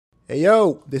Hey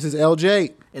yo, this is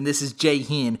LJ. And this is Jay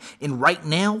Hen. And right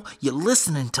now, you're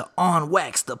listening to On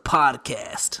Wax, the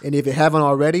podcast. And if you haven't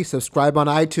already, subscribe on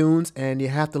iTunes and you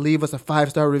have to leave us a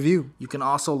 5-star review. You can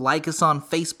also like us on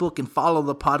Facebook and follow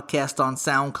the podcast on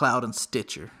SoundCloud and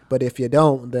Stitcher. But if you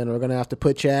don't, then we're going to have to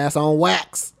put your ass on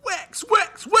wax. Wax,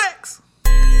 wax, wax!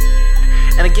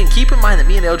 And again, keep in mind that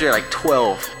me and LJ are like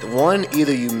 12. One,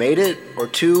 either you made it, or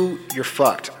two, you're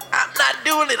fucked. I'm not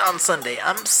doing it on Sunday.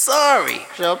 I'm sorry.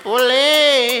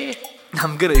 Chapole.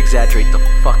 I'm gonna exaggerate the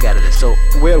fuck out of this. So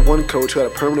we had one coach who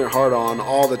had a permanent hard-on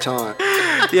all the time.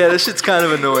 Yeah, this shit's kind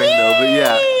of annoying though, but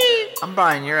yeah. I'm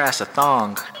buying your ass a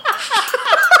thong.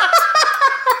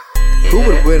 Who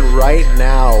would win right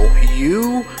now,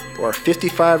 you or a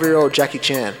 55-year-old Jackie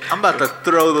Chan? I'm about to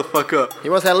throw the fuck up. He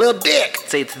wants that little dick.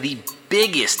 Say it's the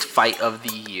biggest fight of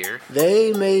the year.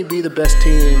 They may be the best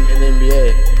team in the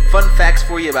NBA. Fun facts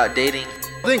for you about dating.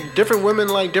 I think different women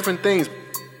like different things.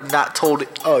 Not told you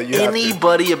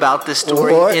anybody about this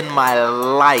story in my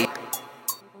life.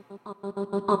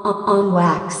 On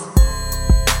Wax.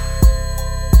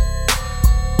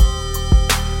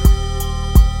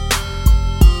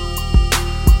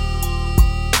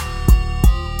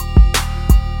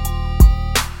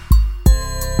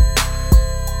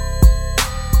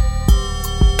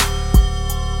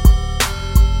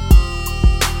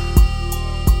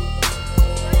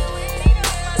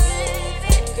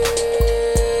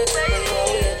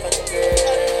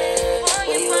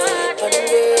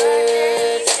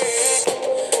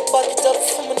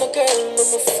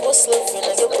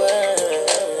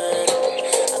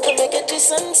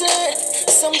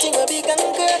 Something will be gone,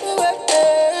 girl.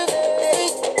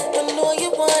 I know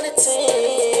you want it,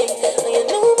 you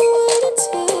know I want it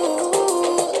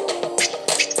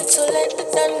too. So let the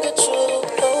sun go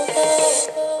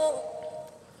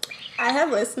through. I have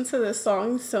listened to this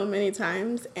song so many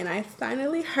times, and I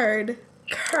finally heard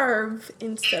curve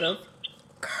instead of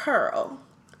curl.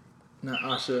 Now,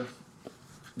 Asha,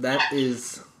 that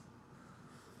is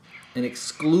an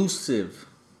exclusive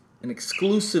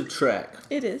track.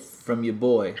 It is. From your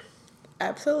boy.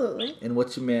 Absolutely. And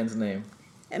what's your man's name?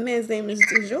 That man's name is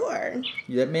Du Jour.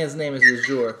 Yeah, that man's name is Du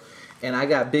Jour. And I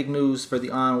got big news for the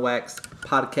On Wax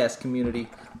podcast community.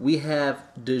 We have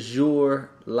Du Jour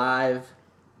live.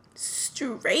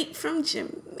 Straight from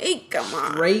Jamaica,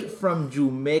 man. Straight from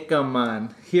Jamaica,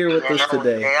 man. Here with us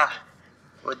today.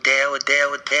 We're there.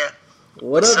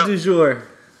 What up, Du Jour?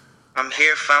 I'm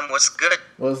here, fam. What's good?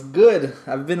 What's good?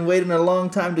 I've been waiting a long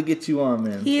time to get you on,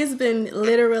 man. He has been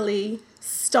literally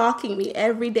stalking me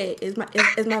every day. Is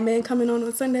my man coming on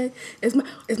Sunday? Is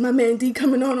my man D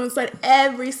coming on Sunday?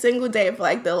 Every single day for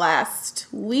like the last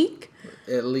week.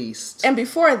 At least. And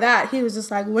before that, he was just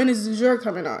like, when is Du Jour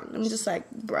coming on? I'm just like,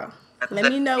 bro,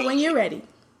 let me know when you're ready.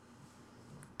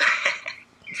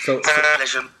 So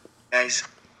guys.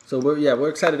 So we're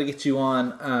excited to get you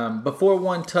on. Before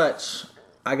One Touch,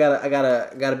 I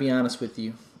gotta be honest with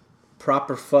you.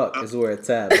 Proper fuck is where it's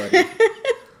at, buddy.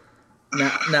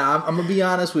 now I'm gonna be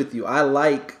honest with you. I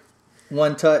like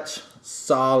One Touch,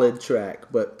 solid track,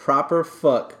 but Proper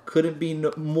Fuck couldn't be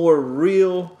more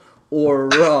real or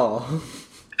raw.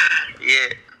 Yeah.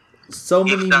 So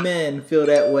many men feel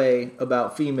that way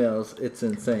about females. It's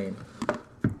insane.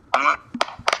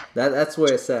 That's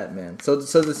where it's at, man. So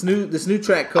this new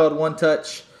track called One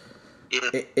Touch.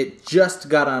 Yeah. It just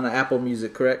got on Apple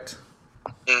Music, correct?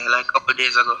 Yeah, like a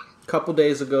couple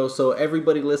days ago. So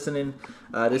everybody listening,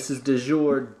 this is Du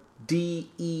Jour,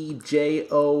 DEJOUR,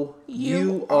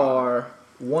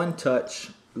 One Touch.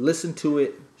 Listen to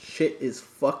it. Shit is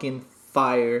fucking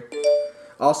fire.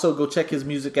 Also, go check his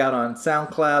music out on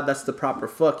SoundCloud. That's the Proper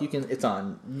Fuck. It's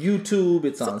on YouTube.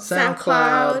 It's on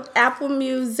SoundCloud, Apple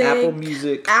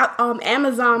Music,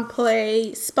 Amazon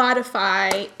Play,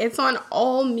 Spotify. It's on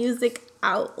all music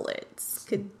outlets.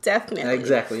 Could definitely.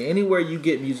 Exactly. Anywhere you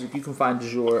get music, you can find Du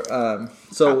Jour.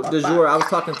 So Du Jour, I was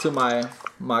talking to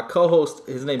my co-host.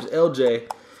 His name's LJ,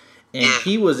 and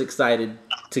he was excited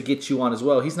to get you on as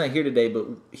well. He's not here today, but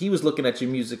he was looking at your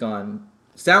music on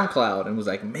SoundCloud and was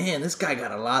like, man, this guy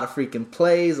got a lot of freaking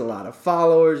plays, a lot of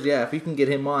followers. Yeah, if you can get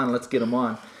him on, let's get him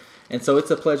on. And so it's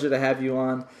a pleasure to have you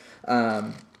on.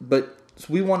 But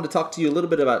we wanted to talk to you a little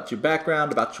bit about your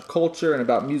background, about your culture, and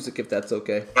about music, if that's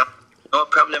okay. Yep. No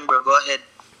problem, bro. Go ahead.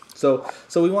 So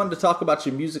we wanted to talk about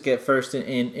your music at first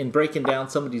and breaking down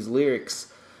some of these lyrics.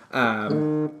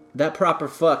 That Proper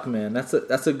Fuck, man, that's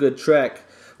a good track.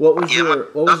 What was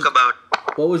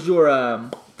your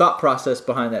thought process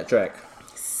behind that track?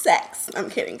 Sex. I'm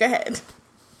kidding. Go ahead.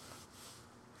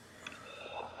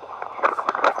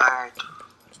 Alright.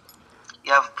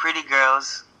 You have pretty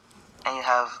girls and you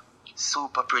have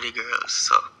super pretty girls.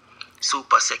 So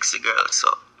super sexy girl. So,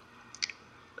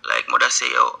 like mother say,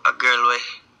 yo, a girl way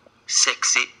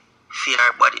sexy, for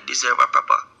her body deserve a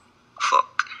proper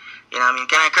fuck. You know what I mean?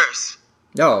 Can I curse?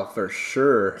 Oh, for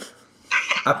sure.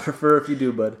 I prefer if you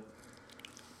do, bud.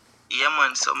 Yeah,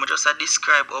 man. So, I just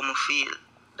describe how I feel.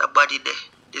 The body there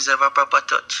deserve a proper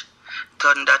touch.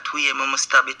 Turn that way, I must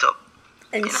stab it up.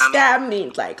 And You know what I stab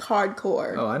means like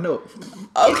hardcore. Oh, I know.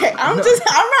 Okay, I'm just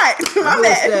all right. I know My what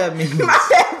bad. stab means. My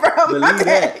bad, bro. My Believe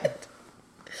bad. that.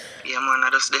 Yeah, man. I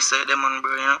just say them, man,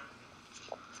 bro. You know.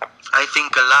 I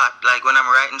think a lot. Like when I'm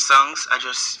writing songs, I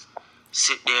just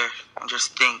sit there and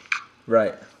just think.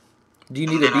 Right. Do you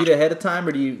need a beat ahead of time,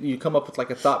 or do you come up with like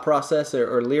a thought process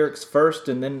or lyrics first,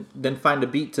 and then find a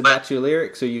beat to match your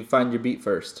lyrics, or you find your beat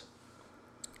first?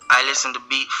 I listen to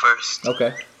beat first.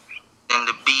 Okay. Then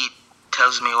the beat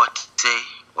tells me what to say,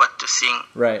 what to sing.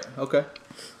 Right. Okay.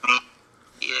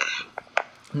 Yeah.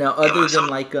 Now, other so- than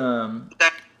like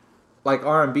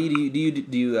R&B, do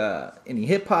you any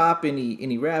hip hop,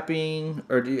 any rapping,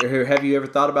 or have you ever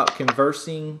thought about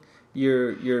conversing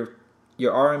your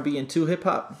R&B into hip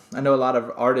hop? I know a lot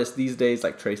of artists these days,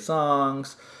 like Trey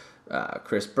Songz,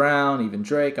 Chris Brown, even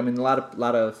Drake. I mean, a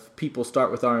lot of people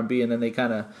start with R&B and then they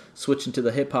kind of switch into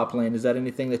the hip hop lane. Is that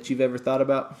anything that you've ever thought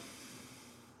about?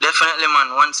 Definitely,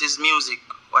 man. Once it's music,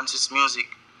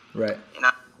 Right. you know,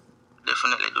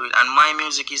 definitely do it. And my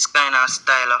music is kind of a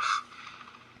style of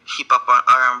hip hop and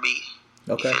R&B.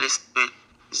 Okay. If you listen to it,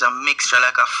 it's a mixture,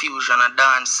 like a fusion, a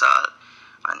dancehall,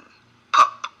 and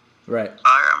pop, Right.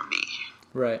 R&B.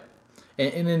 Right.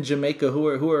 And in Jamaica, who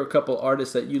are a couple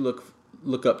artists that you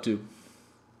look up to?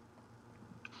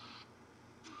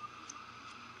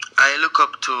 I look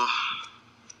up to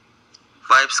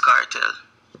Vybz Kartel.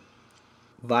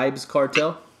 Vybz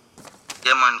Kartel?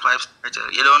 Yeah, man, Vybz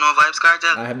Kartel. You don't know Vybz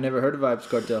Kartel? I have never heard of Vybz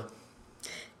Kartel.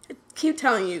 Keep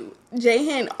telling you,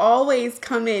 Jahan always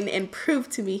come in and prove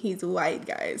to me he's white,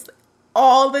 guys.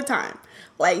 All the time.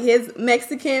 Like, his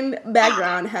Mexican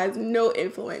background has no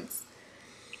influence.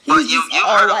 But He's you just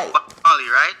all heard white. of Bob Marley,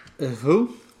 right?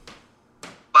 Who?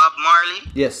 Bob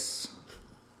Marley? Yes.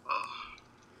 Oh.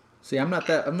 See, I'm not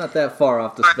that far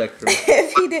off the spectrum.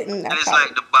 If he didn't, And that's it's probably-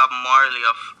 like the Bob Marley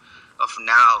of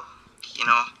now, you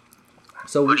know?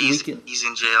 So But we he's can.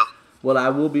 in jail. Well, I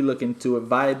will be looking to it.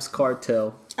 Vybz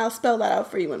Kartel. I'll spell that out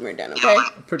for you when we're done, You know, okay?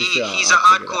 man, I'm pretty sure he's I'll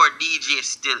a figure it hardcore DJ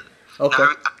still. Okay.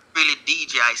 Not really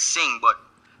DJ, I sing, but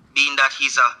being that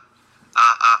he's a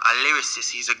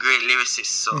lyricist, he's a great lyricist,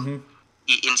 so Mm-hmm.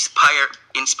 he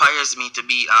inspires me to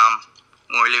be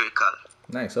more lyrical.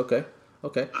 Nice. Okay.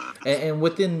 And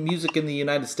within music in the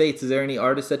United States, is there any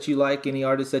artists that you like? Any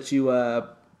artists that you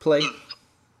play?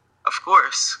 Of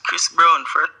course, Chris Brown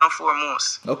first and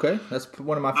foremost. Okay, that's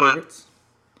one of my favorites.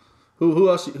 Who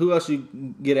else you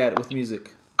get at with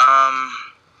music?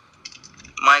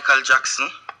 Michael Jackson,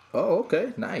 Oh,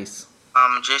 okay, nice.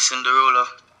 Jason Derulo.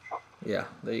 Yeah,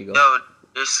 there you go. Yo,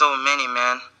 there's so many,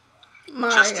 man.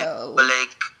 Justin Mario.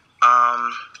 Timberlake.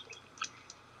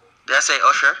 Did I say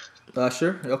Usher?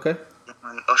 Usher. Okay.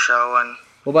 And Usher one.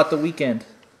 What about The Weeknd?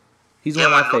 He's one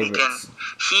of my The favorites.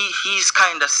 Weeknd. He's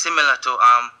kind of similar to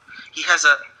he has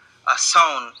a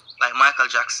sound like Michael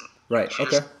Jackson. Right.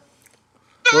 Feels- Okay.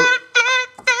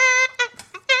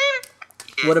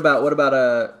 What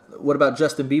about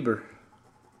Justin Bieber?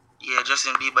 Yeah,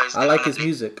 Justin Bieber is. I like his definitely-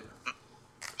 music.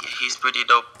 Yeah, he's pretty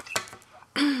dope.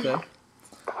 Okay.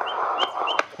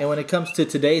 And when it comes to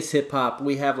today's hip hop,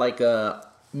 we have like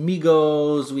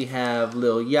Migos, we have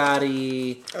Lil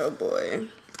Yachty, Oh, boy.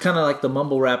 kind of like the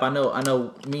mumble rap. I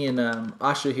know. Me and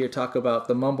Asha here talk about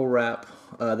the mumble rap,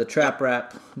 the trap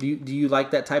rap. Do you like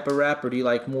that type of rap, or do you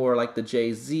like more like the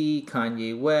Jay-Z,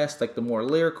 Kanye West, like the more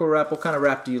lyrical rap? What kind of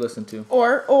rap do you listen to?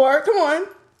 Or, come on.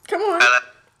 I like.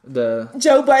 The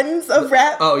Joe Buttons of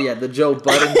rap. Oh yeah, the Joe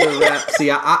Buttons of rap. See,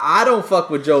 I don't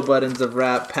fuck with Joe Buttons of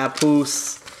rap.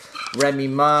 Papoose, Remy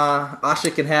Ma.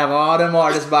 Asha can have all them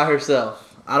artists by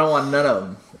herself. I don't want none of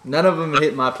them. None of them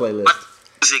hit my playlist.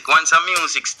 Once a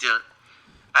music still,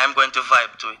 I'm going to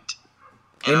vibe to it.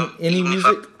 You know, Any even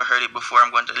music? if I've heard it before, I'm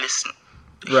going to listen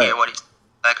to Right. hear what it's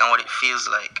like and what it feels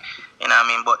like. You know what I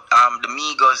mean? But the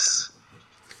Migos,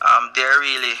 they're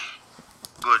really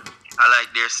good. I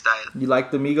like their style. You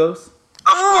like the Migos?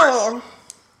 Of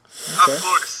Okay.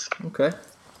 course. Okay.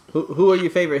 Who are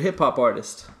your favorite hip hop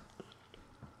artists?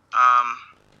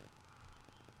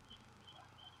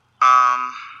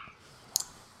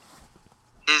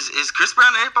 Is Chris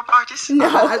Brown a hip hop artist?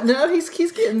 No, he's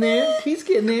getting there. He's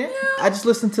getting there. I just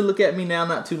listened to "Look at Me Now"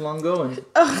 not too long ago,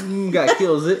 and guy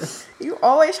kills it. You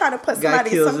always try to put Guy somebody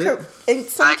in kills in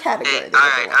some category. All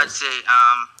right, I'd say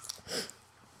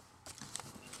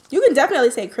You can definitely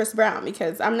say Chris Brown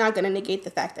because I'm not gonna negate the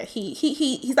fact that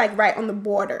he's like right on the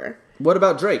border. What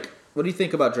about Drake? What do you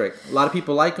think about Drake? A lot of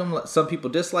people like him. Some people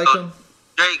dislike him.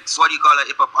 Drake's what do you call a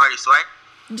hip hop artist, right?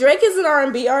 Drake is an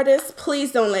R&B artist.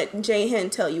 Please don't let Jay Hen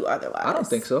tell you otherwise. I don't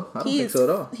think so. I don't think so at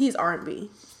all. He's R&B.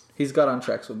 He's got on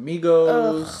tracks with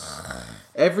Migos.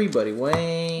 Everybody,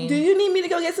 Wayne. Do you need me to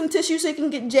go get some tissue so you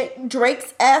can get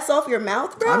Drake's ass off your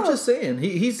mouth, bro? I'm just saying.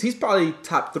 He's probably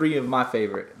top 3 of my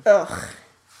favorite. Ugh.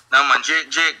 No man,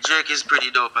 Drake is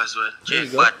pretty dope as well.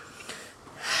 Drake, but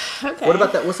Okay. What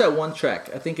about that? What's that one track?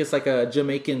 I think it's like a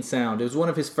Jamaican sound. It was one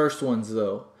of his first ones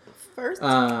though. First?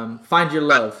 Find Your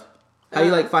Love. How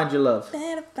you like Find Your Love?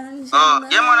 Better find your yeah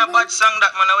man, a love. bad song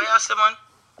that man. What you say, man?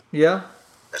 Yeah.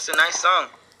 That's a nice song.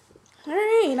 All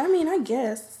right. I mean, I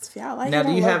guess if y'all like Now, it, do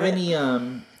I you love have it.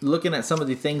 any looking at some of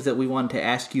the things that we wanted to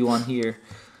ask you on here?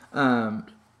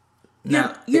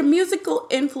 Your musical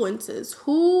influences.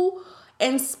 Who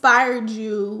inspired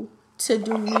you to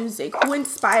do music? Who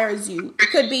inspires you? It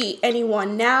could be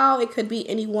anyone now. It could be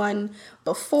anyone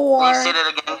before. Can you say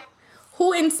that again?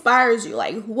 Who inspires you?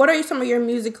 Like, what are some of your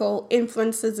musical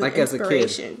influences and Like as a kid.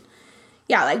 inspiration?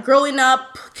 Yeah, like growing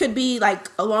up could be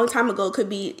like a long time ago. Could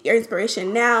be your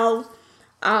inspiration now.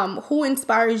 Who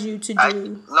inspires you to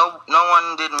do? No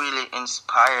one didn't really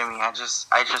inspire me. I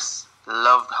just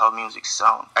loved how music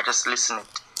sound. I just listen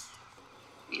it.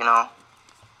 You know,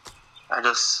 I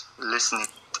just listen it.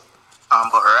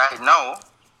 But right now,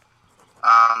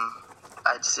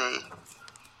 I'd say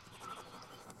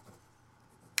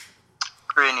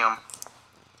Cranium.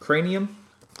 Cranium?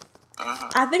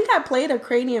 I think I played a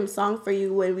Cranium song for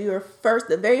you when we were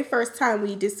the very first time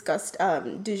we discussed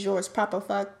Du Jour's Proper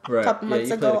Fuck a Right. couple Yeah, months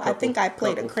you played a ago. I think I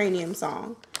played a couple. Cranium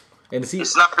song. And is he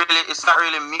It's not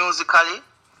really musically.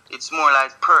 It's more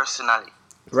like personally.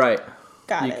 right?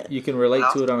 Got it. You can relate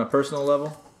No. to it on a personal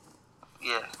level.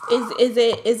 Yeah. Is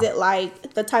it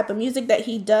like the type of music that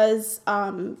he does?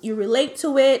 You relate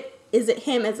to it? Is it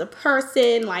him as a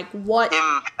person? Like what?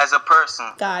 Him as a person,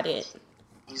 Got it.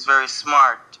 he's very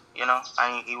smart, you know,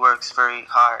 and he works very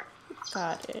hard,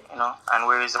 Got it. you know. And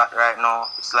where he's at right now,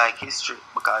 it's like history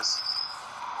because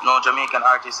no Jamaican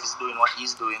artist is doing what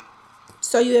he's doing.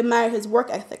 So you admire his work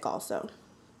ethic also.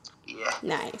 Yeah.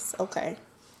 Nice. Okay.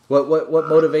 What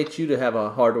motivates you to have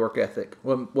a hard work ethic?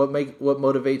 What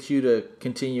motivates you to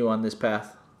continue on this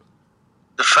path?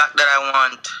 The fact that I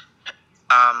want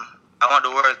the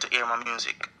world to hear my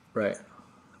music. Right.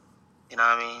 You know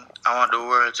what I mean? I want the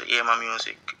world to hear my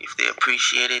music. If they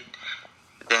appreciate it,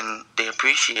 then they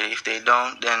appreciate it. If they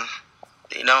don't, then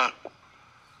they don't.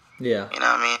 Yeah. You know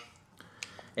what I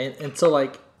mean? And so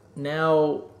like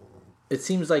now it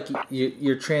seems like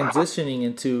you're transitioning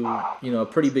into, you know, a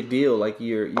pretty big deal. Like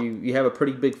you have a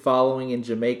pretty big following in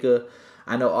Jamaica.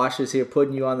 I know Asha's here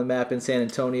putting you on the map in San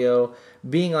Antonio.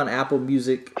 Being on Apple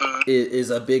Music is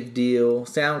a big deal.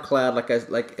 SoundCloud,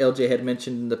 like LJ had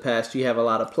mentioned in the past, you have a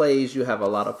lot of plays, you have a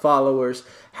lot of followers.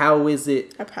 How is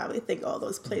it I probably think all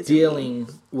those plays. dealing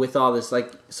with all this?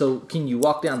 Like, so can you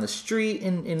walk down the street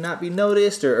and not be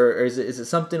noticed, or is it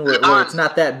something where it's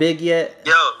not that big yet?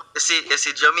 Yo, you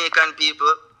see Jamaican people,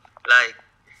 like,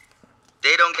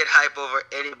 they don't get hype over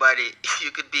anybody.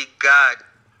 You could be God.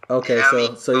 Okay, You know what I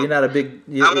mean? so you're not a big.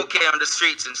 I'm okay on the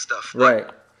streets and stuff. Right.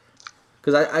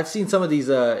 Because I've seen some of these.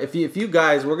 If you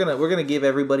guys, we're gonna give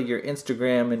everybody your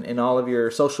Instagram and all of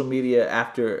your social media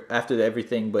after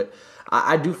everything. But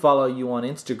I do follow you on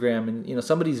Instagram, and you know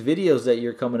some of these videos that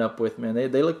you're coming up with, man,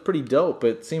 they look pretty dope.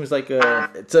 It seems like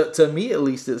to me at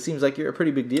least, it seems like you're a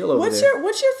pretty big deal over there.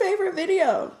 What's your favorite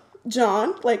video,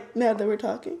 John? Like now that we're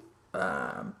talking.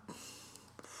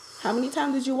 How many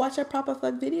times did you watch that Proper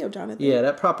Fuck video, Jonathan? Yeah,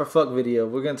 that Proper Fuck video.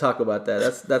 We're gonna talk about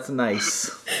that. That's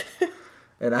nice.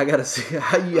 And I gotta see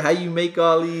how you make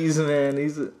all these, man.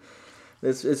 It's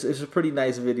a pretty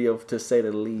nice video to say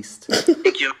the least.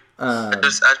 Thank you.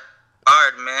 It's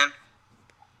hard, man.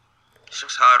 It's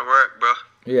just hard work, bro.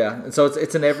 Yeah, and so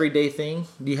it's an everyday thing.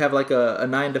 Do you have like a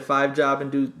 9-to-5 job and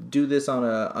do this on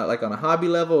a hobby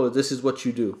level, or this is what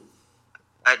you do?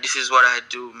 This is what I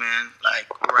do, man. Like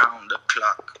round the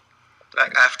clock.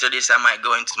 Like after this, I might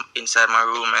go inside my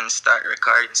room and start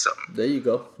recording something. There you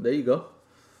go.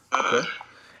 Okay.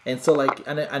 And so like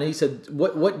I know you said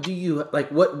what do you like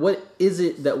what is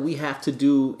it that we have to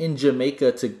do in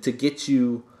Jamaica to get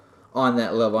you on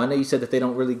that level? I know you said that they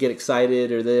don't really get excited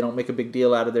or they don't make a big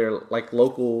deal out of their like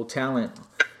local talent.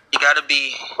 You gotta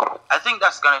be. I think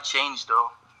that's gonna change though.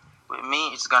 With me,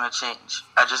 it's gonna change.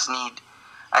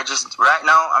 Right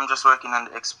now, I'm just working on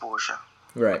the exposure.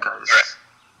 Right. Because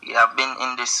I've been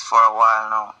in this for a while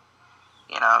now.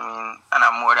 You know what I mean? And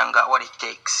I've more than got what it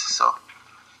takes. So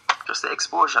Just the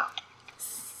exposure.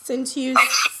 Since you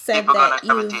said People that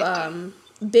gonna you've gravitate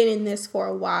been in this for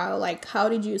a while, like how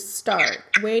did you start?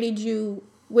 Where did you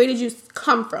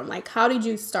come from? Like how did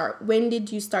you start? When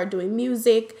did you start doing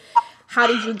music? How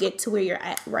did you get to where you're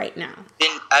at right now?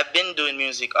 I've been doing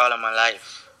music all of my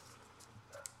life.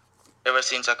 Ever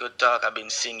since I could talk, I've been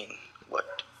singing.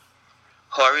 But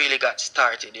how I really got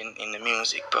started in the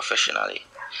music professionally,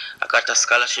 I got a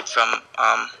scholarship from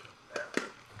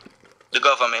the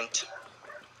government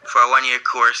for a 1-year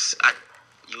course at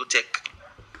UTEC.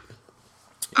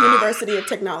 University of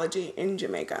Technology in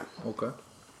Jamaica. Okay.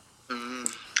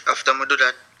 After I do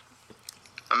that,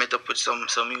 I met up with some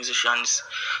musicians.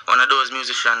 One of those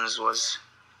musicians was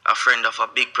a friend of a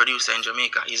big producer in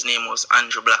Jamaica. His name was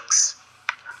Andrew Blacks.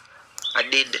 I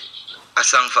did a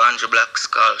song for Andrew Blacks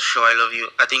called Show I Love You.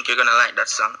 I think you're gonna like that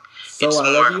song. So I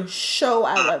Love You? Show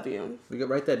I Love You. We can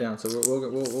write that down, so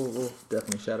we'll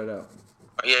definitely shout it out.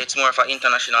 Yeah, it's more of an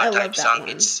international I type love that song. one.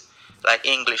 It's like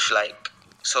English, like,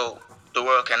 so the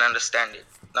world can understand it,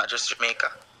 not just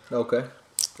Jamaica. Okay.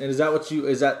 And is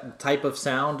that type of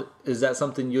sound, is that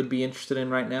something you'd be interested in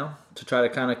right now? To try to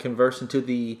kind of converse into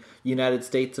the United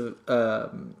States of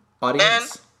audience? Man,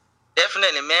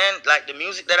 definitely, man. Like the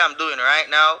music that I'm doing right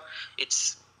now,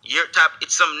 it's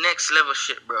some next level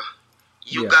shit, bro.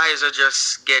 You Yeah. guys are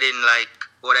just getting like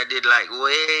what I did like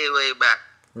way back.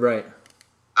 Right.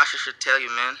 Asha should tell you,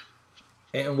 man.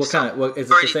 And what kind of, is it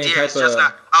the Already same there, type it's just of,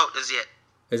 not out as yet.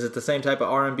 is it the same type of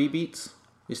R&B beats?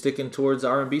 You sticking towards the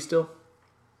R&B still?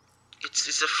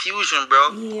 It's a fusion,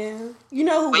 bro. Yeah. You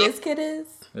know who Wizkid is?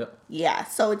 Yep. Yeah.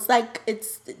 So it's like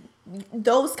it's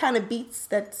those kind of beats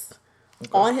that's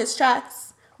on his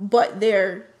tracks, but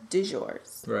they're du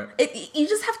jours. Right. You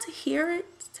just have to hear it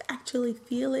to actually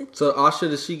feel it. So Asha,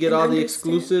 does she get And all the understand.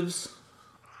 exclusives?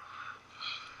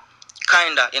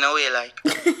 Kinda, in a way, like.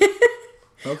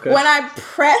 Okay. When I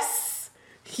press,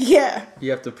 yeah.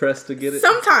 You have to press to get it?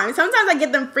 Sometimes I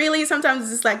get them freely. Sometimes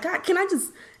it's just like, God, can I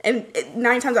just? And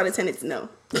 9 times out of 10, it's no.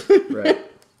 Right.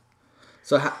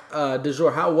 So,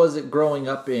 DeJour, how was it growing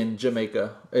up in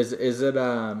Jamaica? Was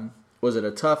it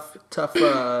a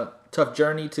tough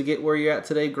journey to get where you're at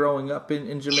today, growing up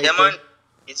in Jamaica? Yeah, man.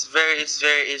 It's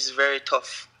very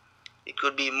tough. It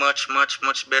could be much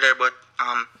better, but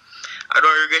I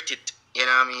don't regret it. You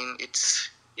know what I mean? It's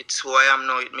who I am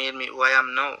now. It made me who I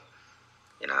am now.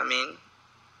 You know what I mean?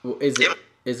 Well,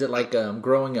 is it like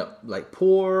growing up like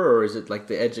poor, or is it like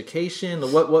the education?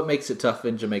 What makes it tough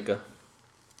in Jamaica?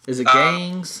 Is it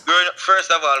gangs?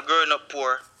 First of all, growing up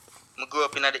poor, I grew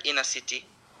up in the inner city.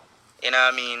 You know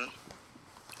what I mean?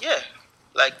 Yeah,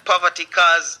 like poverty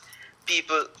caused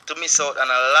people to miss out on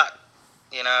a lot.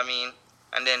 You know what I mean?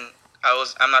 And then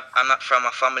I'm not from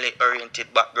a family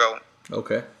oriented background.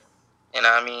 Okay. You know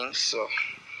what I mean? So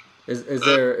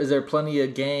Is there plenty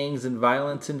of gangs and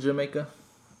violence in Jamaica?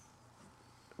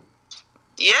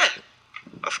 yeah,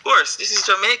 of course. This is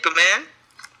Jamaica, man.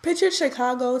 Picture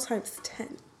Chicago times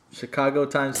 10. Chicago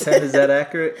times 10, is that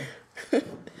accurate?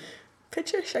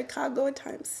 Picture Chicago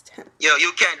times 10. Yo,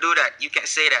 you can't do that. You can't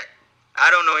say that. I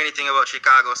don't know anything about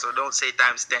Chicago, so don't say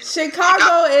times 10.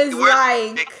 Chicago is the worst like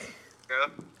Jamaica,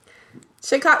 girl.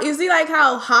 Chicago. You see, like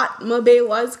how hot Mobay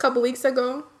was a couple weeks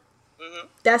ago. Mhm.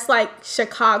 That's like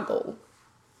Chicago.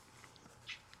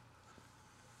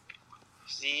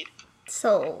 See,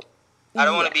 So I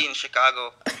don't want to be in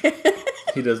Chicago.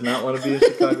 He does not want to be in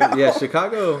Chicago. Yeah,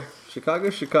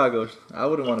 Chicago. I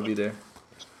wouldn't want to be there.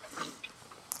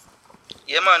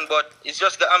 Yeah, man, but it's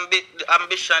just the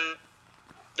ambition,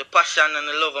 the passion, and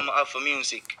the love I have for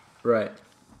music. Right.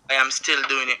 I am still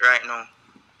doing it right now.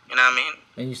 You know what I mean?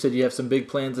 And you said you have some big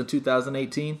plans in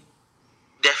 2018?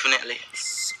 Definitely.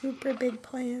 super big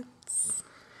plans.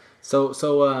 So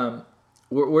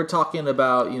we're talking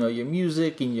about, your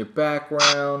music and your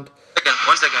background.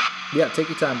 One second. Yeah, take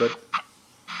your time, bud.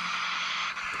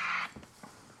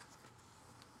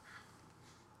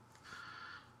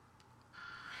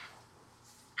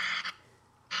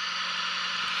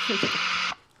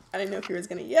 I didn't know if he was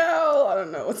gonna yell. I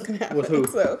don't know what's gonna happen. With who?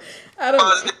 So I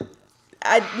don't know.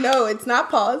 I know it's not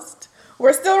paused.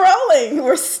 We're still rolling. Yeah,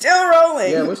 we're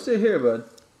still here, bud.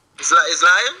 It's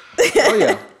live? Oh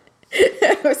yeah.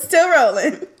 We're still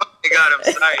rolling. Oh my god,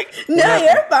 I'm sorry. No, happened?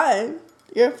 you're fine.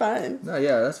 You're fine. No,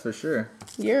 yeah, that's for sure.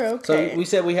 You're okay. So we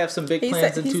said we have some big He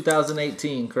plans said in he's-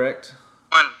 2018, correct?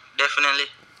 Man, definitely.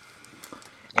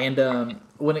 And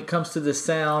when it comes to the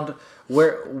sound,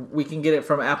 where we can get it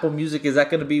from Apple Music, is that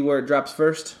going to be where it drops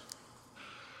first?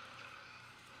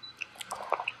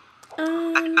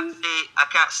 I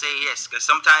can't say yes, because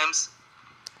sometimes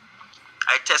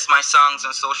I test my songs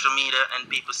on social media and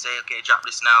people say, okay, drop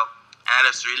this now. I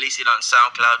just release it on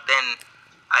SoundCloud. Then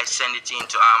I send it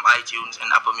into iTunes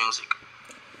and Apple Music.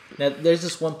 Now, there's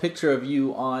this one picture of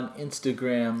you on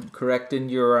Instagram correcting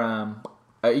your.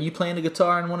 Are you playing the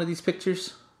guitar in one of these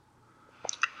pictures?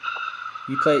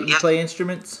 You play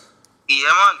instruments? Yeah,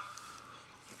 man.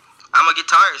 I'm a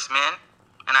guitarist, man,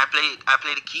 and I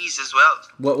play the keys as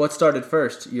well. What started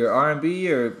first? Your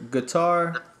R&B or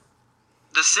guitar?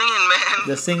 The singing, man.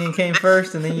 The singing came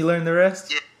first, and then you learned the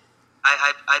rest. Yeah,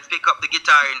 I pick up the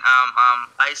guitar in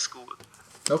high school.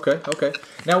 Okay.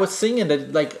 Now with singing,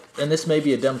 and this may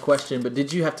be a dumb question, but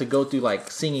did you have to go through like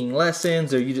singing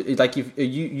lessons, or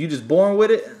you just born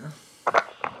with it?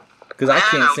 Because I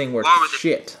can't sing worth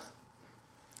shit.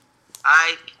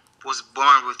 I was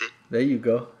born with it. There you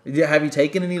go. Have you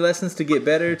taken any lessons to get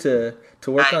better to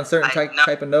work on certain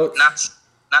type of notes?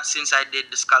 Not since I did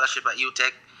the scholarship at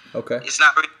UTech. Okay. It's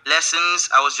not really lessons.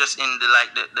 I was just in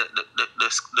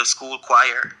the school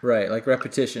choir. Right, like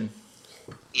repetition.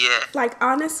 Yeah. Like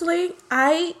honestly,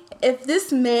 if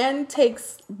this man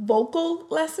takes vocal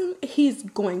lessons, he's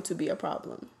going to be a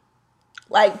problem.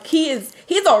 Like he's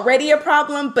already a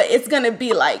problem, but it's gonna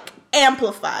be like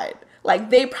amplified. Like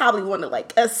they probably want to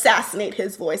like assassinate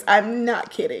his voice. I'm not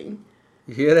kidding.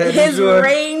 You hear that? His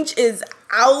range is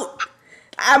out.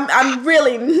 I'm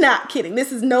really not kidding.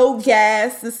 This is no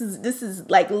gas. This is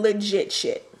like legit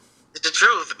shit. It's the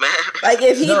truth, man. Like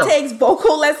if he takes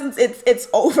vocal lessons, it's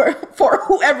over for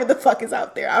whoever the fuck is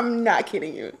out there. I'm not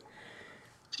kidding you.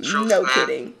 Truth, no man.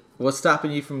 kidding. What's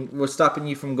stopping you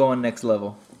from going next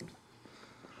level?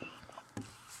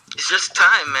 It's just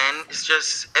time, man. It's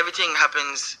just everything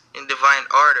happens in divine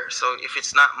order. So if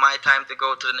it's not my time to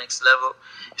go to the next level,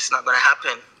 it's not gonna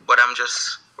happen. But I'm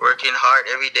just working hard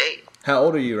every day. How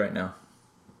old are you right now?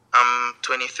 I'm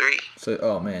 23. So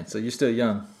you're still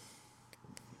young.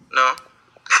 No.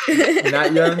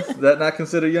 Not young? Is that not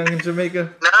considered young in Jamaica?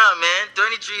 Nah, man.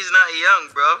 23 is not young,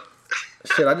 bro.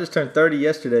 Shit, I just turned 30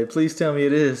 yesterday. Please tell me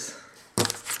it is.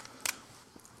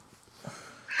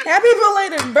 Happy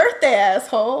belated birthday,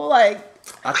 asshole. Like,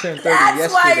 I turned 30 that's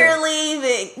yesterday. why you're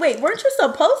leaving. Wait, weren't you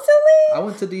supposed to leave? I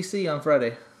went to DC on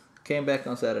Friday. Came back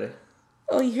on Saturday.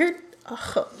 Oh, you're...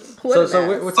 So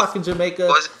we're talking Jamaica.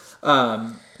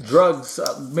 Drugs,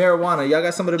 marijuana. Y'all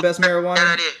got some of the best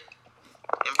marijuana?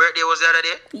 Your birthday was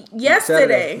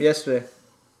Saturday? Yesterday.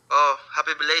 Oh,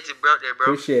 happy belated birthday,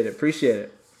 bro. Appreciate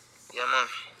it. Yeah,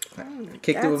 man.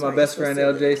 Kicked it with my best friend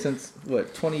LJ since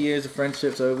 20 years of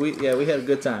friendship. So we had a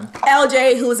good time.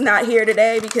 LJ, who's not here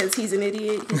today because he's an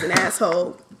idiot, he's an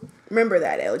asshole. Remember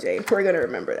that, LJ. We're gonna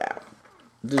remember that.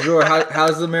 DeJour,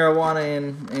 how's the marijuana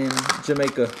in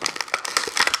Jamaica?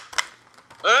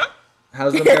 Huh?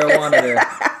 How's the marijuana there?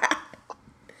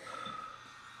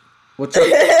 What's up?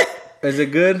 Is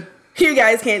it good? You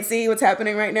guys can't see what's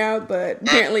happening right now, but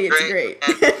apparently it's great.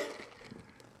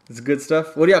 It's good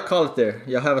stuff. What do y'all call it there?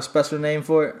 Y'all have a special name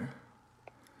for it?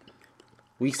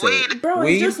 We say weed. Bro,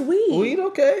 it's just weed. Weed,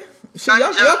 okay. Shit,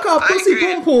 y'all call pussy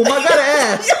poom poom. I gotta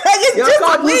ask. It's Y'all just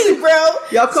call weed, pussy, bro.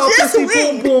 Y'all call Just pussy weed.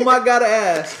 poom poom. I gotta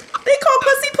ask. They call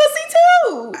pussy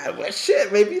too. Well,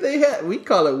 shit, maybe they had. We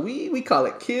call it weed. We call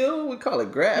it kill. We call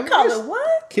it grab. You call it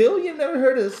what? Kill? You never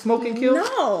heard of smoking kill?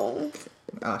 No.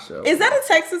 I'll show. Is that a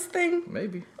Texas thing?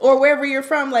 Maybe. Or wherever you're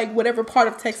from, like whatever part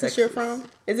of Texas you're from?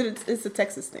 It's a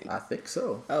Texas thing? I think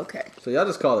so. Okay. So y'all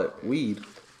just call it weed.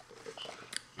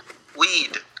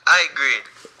 Weed. I agree.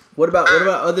 What about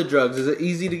other drugs? Is it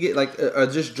easy to get? Like, are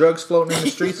just drugs floating in the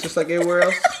streets just like everywhere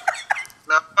else?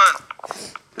 No,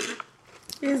 man.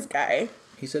 This guy.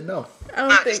 He said no. I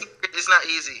don't think. It's not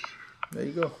easy. There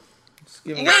you go. Just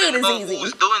give You me. gotta Weed know is easy.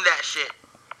 who's doing that shit.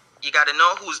 You gotta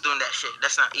know who's doing that shit.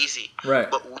 That's not easy. Right.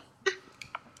 But weed,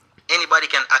 anybody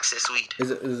can access weed.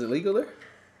 Is it legal there?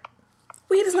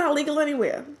 Weed is not legal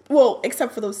anywhere. Well,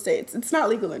 except for those states. It's not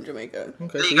legal in Jamaica.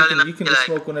 Okay, so Legal you can in, just like-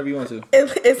 smoke whenever you want to.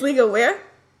 It's legal where?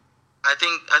 I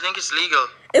think it's legal.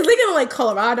 It's legal in like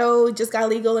Colorado. It just got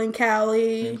legal in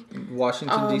Cali.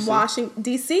 Washington D.C. Washington,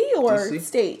 D.C. or DC?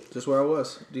 state? Just where I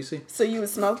was, D.C. So you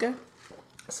was smoking?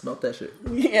 I smelled that shit.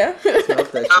 Yeah. Smelled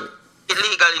that shit. It's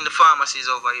legal in the pharmacies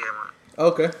over here, man.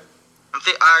 Okay.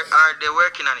 Are they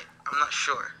working on it? I'm not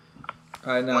sure.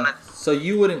 All right, now. So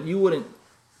you wouldn't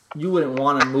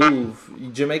want to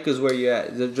move. Jamaica's where you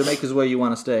at. Jamaica's where you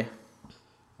want to stay.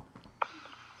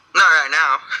 Not right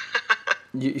now.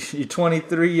 You're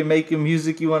 23. You're making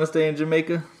music. You want to stay in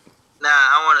Jamaica? Nah,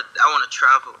 I wanna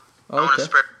travel. I wanna Okay.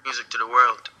 spread music to the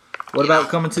world. What about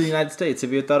coming to the United States?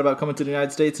 Have you ever thought about coming to the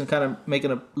United States and kind of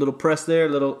making a little press there?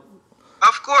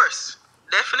 Of course,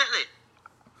 definitely.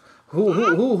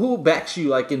 Who backs you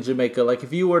like in Jamaica? Like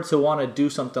if you were to want to do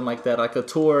something like that, like a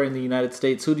tour in the United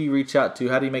States, who do you reach out to?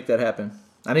 How do you make that happen?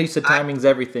 I know you said timing's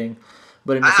everything,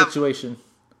 but in the situation.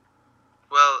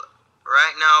 Well,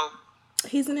 right now.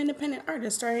 He's an independent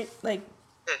artist, right? Like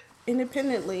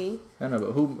independently. I don't know,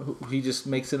 but who he just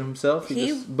makes it himself? He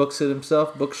just books it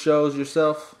himself, book shows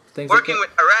yourself, things working like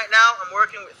that? Right now, I'm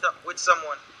working with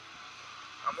someone.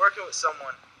 I'm working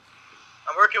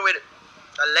with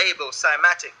a label,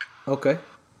 Cymatic. Okay.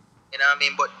 You know what I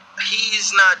mean? But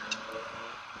he's not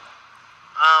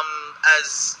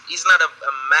he's not a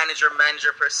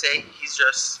manager per se. He's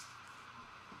just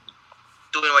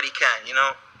doing what he can, you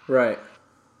know? Right.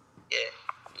 Yeah.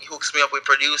 He hooks me up with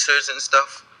producers and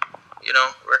stuff, you know,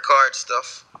 record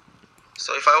stuff.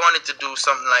 So if I wanted to do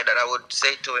something like that, I would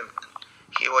say to him,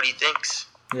 hear what he thinks.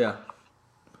 Yeah.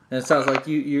 And it sounds like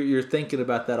you're thinking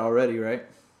about that already, right?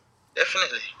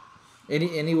 Definitely.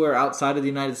 Anywhere outside of the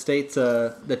United States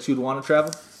that you'd want to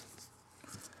travel?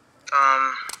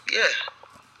 Yeah.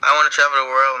 I want to travel the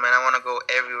world, man. I want to go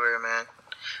everywhere, man.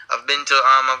 I've been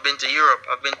to Europe.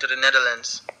 I've been to the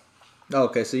Netherlands.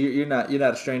 Okay, so you're not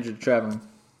a stranger to traveling.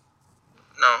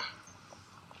 No.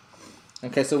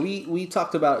 Okay, so we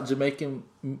talked about Jamaican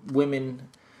women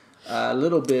a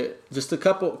little bit. Just a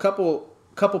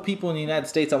couple people in the United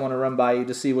States I want to run by you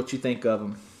to see what you think of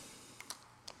them.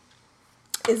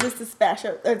 Is this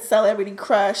the celebrity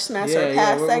crush, smash or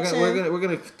pass section? We're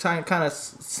gonna try and kind of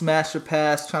smash or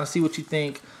pass, trying to see what you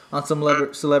think on some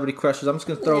celebrity crushes. I'm just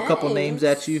gonna throw a couple names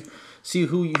at you, see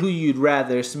who you'd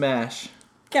rather smash.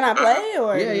 Can I play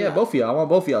or? Yeah, both of y'all. I want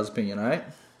both of y'all's opinion. All right.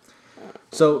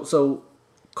 So,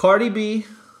 Cardi B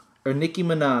or Nicki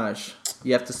Minaj?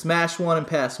 You have to smash one and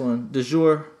pass one. De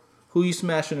jour, who you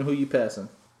smashing and who you passing?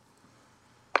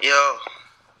 Yo.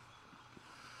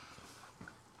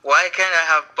 Why can't I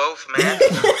have both, man?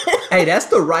 Hey, that's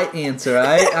the right answer, all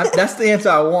right? That's the answer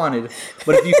I wanted.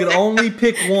 But if you could only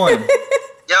pick one.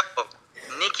 Yo,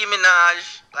 Nicki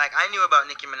Minaj. Like, I knew about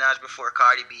Nicki Minaj before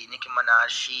Cardi B. Nicki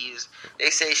Minaj, they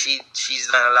say she's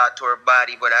done a lot to her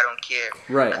body, but I don't care.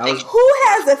 Right. Who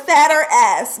has a fatter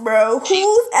ass, bro?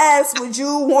 Whose ass would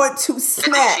you want to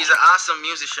smash? I think she's an awesome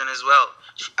musician as well.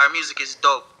 Her music is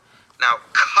dope. Now,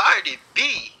 Cardi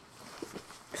B,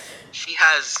 she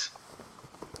has...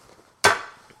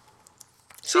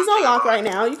 She's on lock right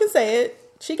now. You can say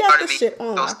it. She got Cardi this B, shit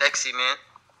on so lock. sexy, man.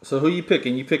 So who you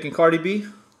picking? You picking Cardi B?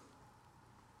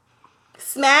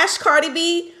 Smash Cardi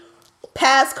B,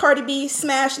 pass Cardi B,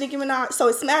 smash Nicki Minaj. So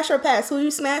it's smash or pass. Who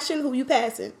you smashing? Who you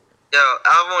passing? Yo,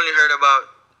 I've only heard about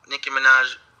Nicki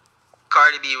Minaj,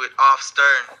 Cardi B with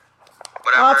Offstern.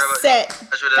 But I've Offset. heard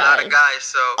about with a lot of guys,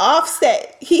 so...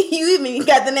 Offset. You even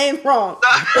got the name wrong.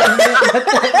 Let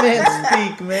that man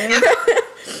speak, man.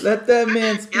 Let that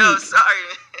man speak. Yo, sorry.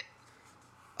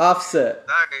 Offset.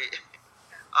 Sorry.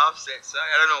 Offset, sorry.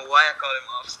 I don't know why I call him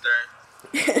Offstern.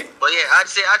 But yeah, I'd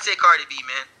say Cardi B,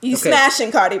 man. You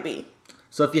smashing Cardi B.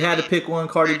 So if you had to pick one,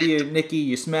 Cardi B or Nicki,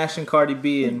 you're smashing Cardi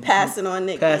B and passing on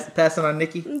Nicki. Passing on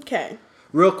Nicki. Okay.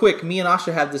 Real quick, me and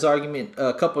Asha had this argument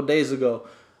a couple days ago.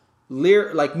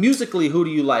 Like musically, who do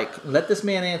you like? Let this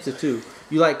man answer too.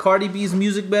 You like Cardi B's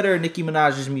music better or Nicki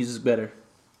Minaj's music better?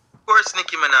 Of course,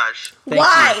 Nicki Minaj.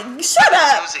 Why? Shut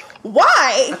up. Music.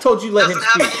 Why? I told you let him Doesn't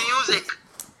speak. have any music.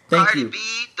 Thank Cardi you. B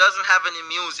doesn't have any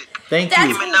music. Thank Nicki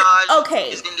you. Minaj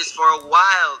Okay. is in this for a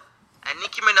while, and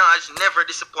Nicki Minaj never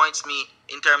disappoints me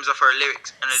in terms of her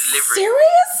lyrics and her delivery.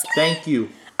 Seriously? Thank you.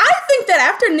 I think that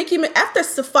after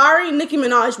Safari, Nicki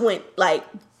Minaj went like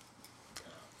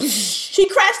she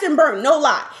crashed and burned, no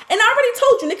lie. And I already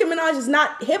told you, Nicki Minaj is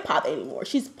not hip hop anymore.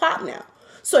 She's pop now.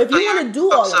 So if you want to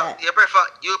do all of that, you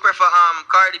prefer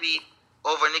Cardi B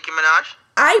over Nicki Minaj?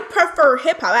 I prefer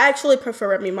hip hop. I actually prefer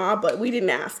Remy Ma, but we didn't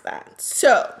ask that. So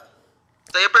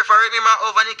you prefer Remy Ma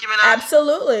over Nicki Minaj?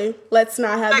 Absolutely. Let's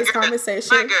not have this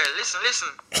conversation. My girl, listen.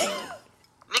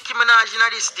 Nicki Minaj, you know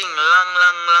this thing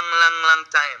long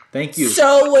time. Thank you.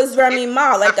 So was Remy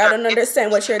Ma. Like, I don't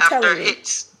understand what you're telling me.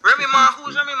 Hits. Remy Ma,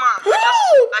 who's Remy Ma?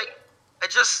 I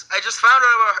just found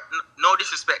out about her. No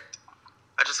disrespect.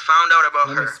 I just found out about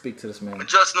her. Let me speak to this man. I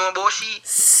just know about she.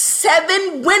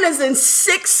 7 winners in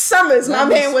 6 summers. Let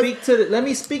me speak to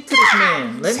this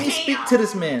man. Let me speak to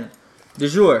this man. De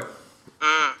jour.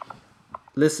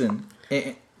 Listen,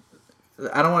 I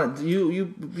don't want to.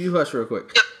 You hush real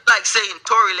quick. Yeah, like saying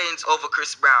Tory Lanez over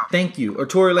Chris Brown. Thank you. Or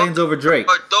Tory Lanez over Drake.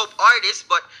 Or dope artists,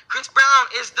 but Chris Brown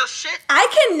is the shit. I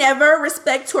can never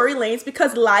respect Tory Lanez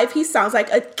because live he sounds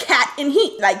like a cat in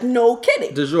heat. Like, no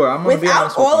kidding. De jour, I'm gonna be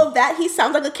honest with you. Without all of that, he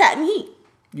sounds like a cat in heat.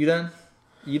 You done?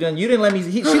 You didn't let me.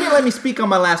 She didn't let me speak on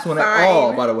my last one at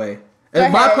all. By the way,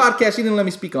 In my ahead. podcast, she didn't let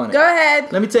me speak on it. Go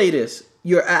ahead. Let me tell you this.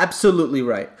 You're absolutely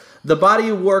right. The body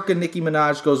of work of Nicki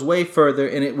Minaj goes way further,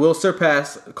 and it will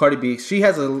surpass Cardi B. She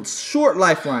has a short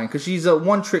lifeline because she's a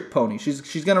one-trick pony.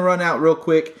 She's gonna run out real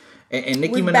quick. And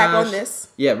Nicki We're Minaj. back on this.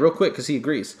 Yeah, real quick because he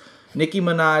agrees. Nicki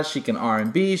Minaj, she can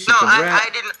R&B, she No, can rap. I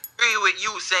didn't agree with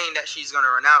you saying that she's gonna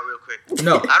run out real quick.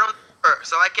 No. I don't.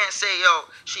 So I can't say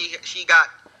she got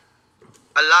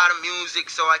a lot of music,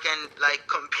 so I can like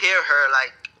compare her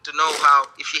like to know how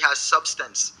if she has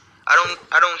substance. I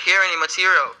don't hear any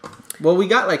material. Well, we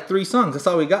got like 3 songs. That's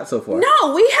all we got so far.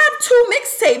 No, we have 2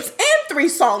 mixtapes and 3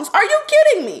 songs. Are you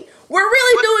kidding me? We're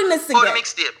really doing this Oh, again. the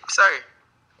mixtape. Sorry,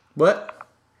 What?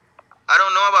 I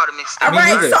don't know about a mixtape. All Me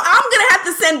right, neither. so I'm gonna have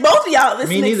to send both of y'all this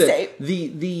Me neither.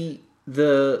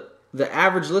 mixtape. The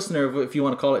average listener, if you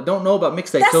want to call it, don't know about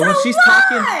mixtapes. That's So when a she's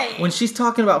lie.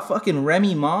 talking about fucking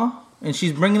Remy Ma and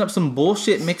she's bringing up some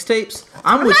bullshit mixtapes,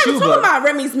 I'm I'm with not you, even talking but about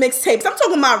Remy's mixtapes. I'm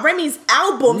talking about Remy's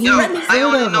albums. Yo, Remy's I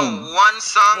only of know them. one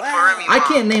song Wow. for Remy Ma. I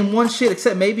can't name one shit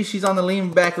except maybe she's on the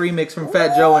Lean Back remix from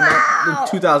Fat Joe in Wow.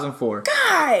 2004.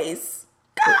 guys.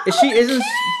 Is she- are we isn't- kidding?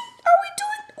 Are we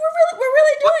doing? We're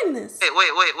really doing this.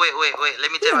 Wait.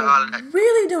 Let me tell you all that.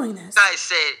 Really doing this. Guys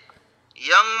said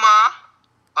Young Ma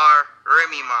or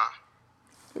Remy Ma.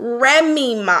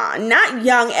 Remy Ma, not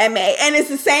Young M.A. And it's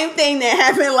the same thing that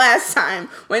happened last time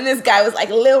when this guy was like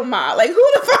Lil Ma. Like,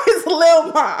 who the fuck is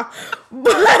Lil Ma?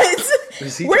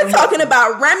 Is he But we're talking talking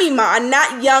about Remy Ma,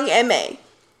 not Young M.A.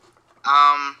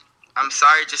 I'm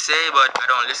sorry to say, but I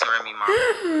don't listen to Remy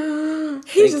Ma.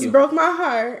 He Thank just you. broke my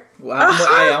heart. Well,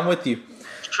 I'm with you.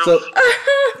 True.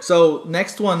 So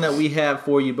next one that we have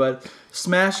for you, bud,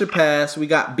 smash or pass. We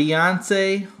got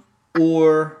Beyonce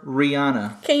or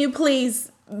Rihanna. Can you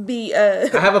please be I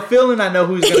have a feeling I know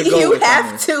who's gonna go you with on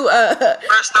have this. to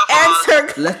First of all,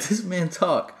 answer Let this man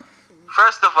talk.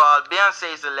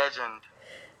 Beyonce is a legend.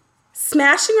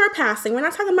 smashing or passing. We're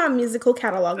not talking about musical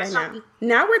catalog right now.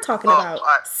 Now we're talking Oh, about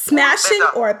alright. smashing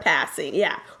Better. or passing.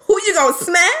 Yeah. Who you gonna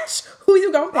smash? Who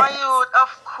you gonna Why pass? you?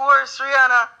 Of course,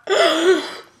 Rihanna.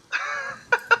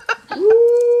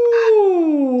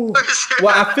 Ooh.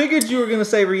 Well, I figured you were gonna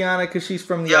say Rihanna because she's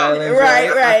from the Yo. islands. Right,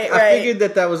 I right. figured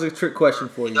that was a trick question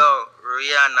for you. Yo,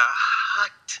 Rihanna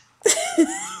hot.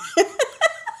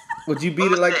 Would you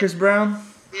beat it like Chris Brown?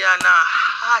 Rihanna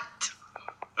hot.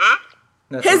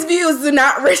 Nothing. His views do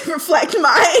not reflect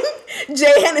mine.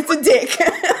 Jay-Han, it's a dick.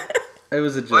 It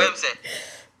was a What joke. him say?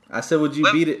 I said, would you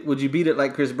beat it? Would you beat it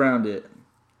like Chris Brown did?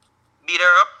 Beat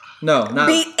her up? No, not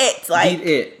Beat it. Like, beat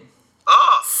it.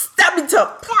 Oh, stab it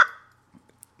up. poor.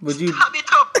 Would you? Stop it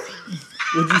up.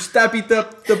 Would you stab it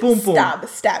up the boom boom?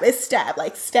 Stab. It's stab.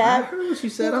 Like, I stab. heard what you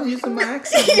said. I'm using my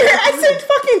accent. Your accent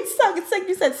fucking suck. It's like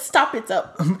you said, stop it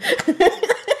up.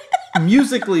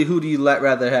 Musically, who do you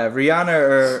rather have,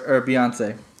 Rihanna or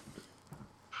Beyonce?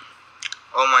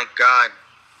 Oh my God.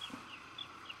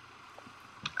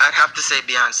 I'd have to say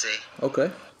Beyonce. Okay.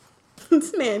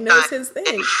 This man knows his thing.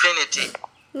 Infinity.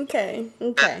 Okay.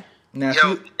 Now, if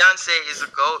Yo, you, Beyonce is a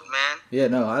goat, man. yeah,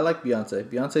 no, I like Beyonce.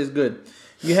 Beyonce's good.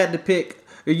 You had to pick.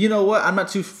 You know what? I'm not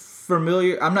too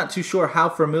familiar. I'm not too sure how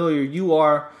familiar you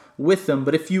are with them.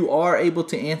 But if you are able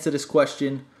to answer this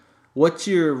question, what's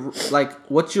your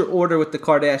order with the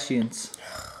Kardashians?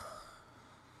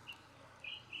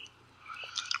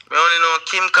 We only know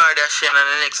Kim Kardashian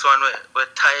and the next one with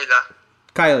Tyga.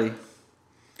 Kylie.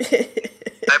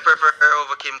 I prefer her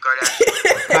over Kim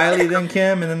Kardashian. Kylie, then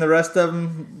Kim, and then the rest of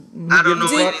them. I don't know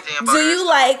anything about her.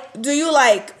 Do you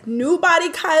like new body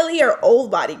Kylie or old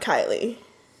body Kylie?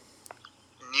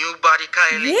 New body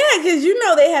Kylie. Yeah, because you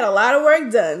know they had a lot of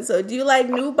work done. So do you like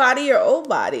new body or old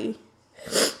body?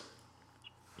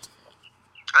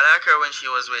 I like her when she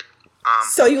was with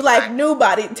So you like new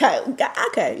body Kylie?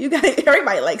 Okay, you got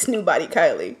everybody likes new body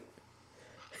Kylie.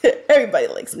 Everybody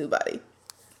likes new body.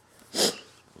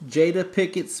 Jada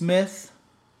Pinkett Smith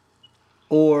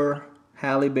or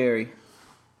Halle Berry?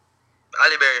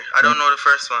 Halle Berry. I don't know the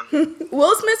first one.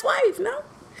 Will Smith's wife? No.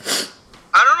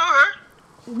 I don't know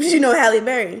her. But you know Halle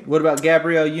Berry. What about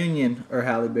Gabrielle Union or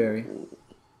Halle Berry? I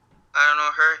don't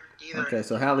know her either. Okay,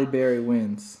 so Halle Berry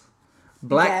wins.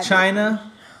 Black Gabby.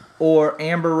 China or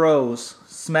Amber Rose?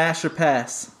 Smash or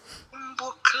pass? All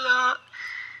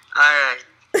right.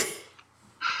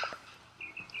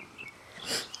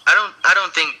 I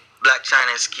don't think Black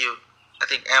China is cute. I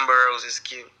think Amber Rose is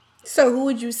cute. So who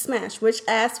would you smash? Which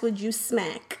ass would you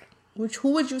smack? Who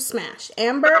would you smash?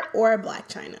 Amber or Black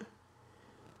China?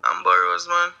 Amber Rose,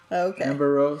 man. Okay.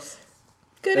 Amber Rose.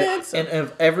 Good answer. And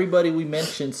of everybody we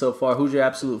mentioned so far, who's your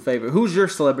absolute favorite? Who's your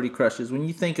celebrity crushes? When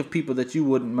you think of people that you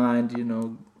wouldn't mind,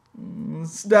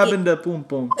 stabbing the poom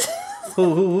poom.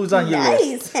 Who's on your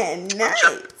list? Nice and nice.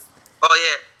 Oh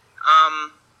yeah.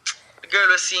 The girl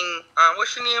was sing.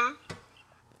 What's her name?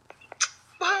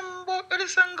 Where the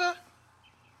song go?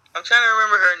 I'm trying to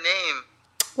remember her name.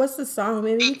 What's the song,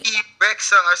 maybe? BB Rex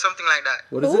song or something like that.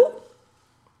 What is Who? it?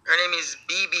 Her name is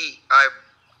BB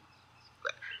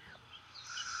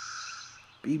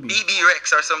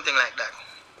Rex or something like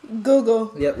that.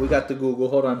 Google. Yep, we got the Google.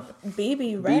 Hold on.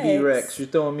 BB Rex. BB Rex. You're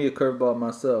throwing me a curveball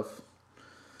myself.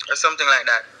 Or something like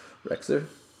that. Rexer.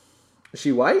 Is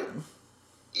she white?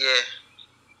 Yeah.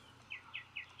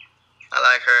 I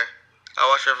like her. I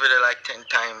watched her video like 10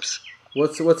 times.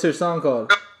 What's her song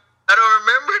called? I don't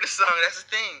remember the song. That's the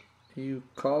thing. You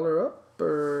call her up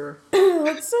or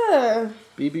What's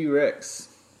BB Rex?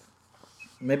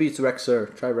 Maybe it's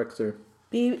Rexer. Try Rexer.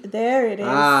 there it is.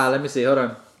 Let me see. Hold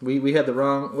on. We had the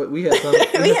wrong. We had some,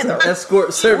 We had some the-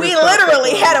 escort service. We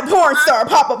literally had a porn star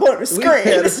pop up on the screen,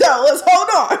 had a- so let's hold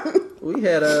on. We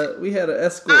had an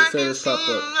escort service pop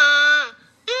up.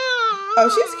 Oh,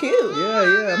 she's cute.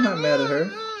 Yeah. I'm not mad at her.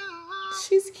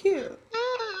 She's cute.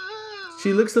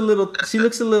 She looks a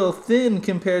little thin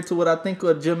compared to what I think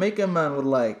a Jamaican man would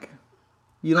like.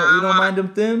 You don't mind him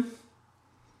thin?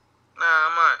 Nah,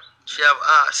 man. She have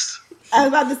ass. I was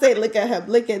about to say, look at her.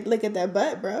 Look at that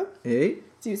butt, bro. Hey.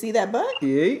 Do you see that butt?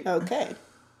 Hey. Okay.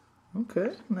 Okay.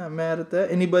 Not mad at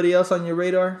that. Anybody else on your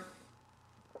radar?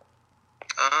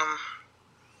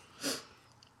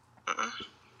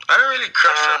 I don't really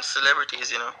crush on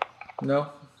celebrities, you know. No.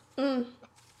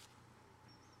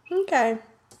 Okay.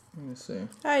 Let me see.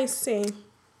 I see.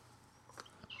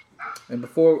 And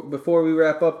before we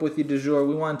wrap up with you, du jour,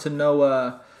 we want to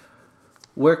know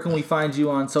where can we find you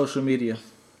on social media?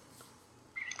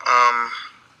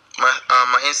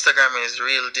 My Instagram is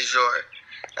Real Du Jour.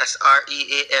 That's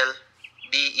RealDejour.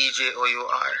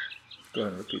 Go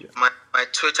ahead and repeat it. My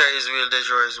Twitter is Real Du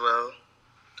Jour as well.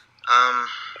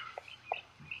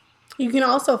 You can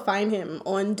also find him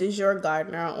on Du Jour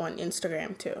Gardner on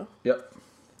Instagram too. Yep.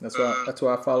 That's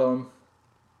why I follow him.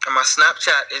 And my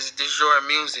Snapchat is Du Jour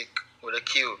Music with a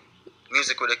Q.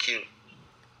 Music with a Q.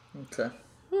 Okay.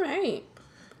 All right.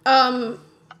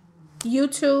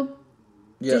 YouTube.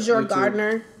 Yeah, Du Jour YouTube.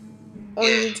 Gardner on Yeah.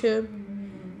 YouTube.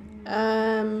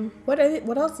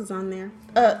 What else is on there?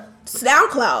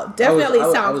 SoundCloud. Definitely I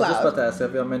was SoundCloud. just about to ask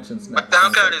if y'all mentioned My Snap.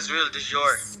 SoundCloud is Real Du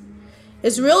Jour.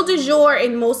 It's Real Du Jour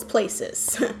in most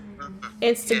places.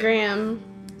 Instagram,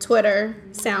 Twitter,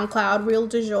 SoundCloud, Real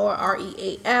Du Jour,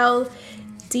 RealDejour.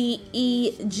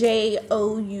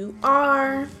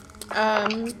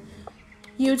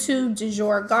 YouTube, Du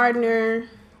Jour Gardner.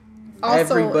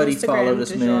 Also Everybody Instagram, follow this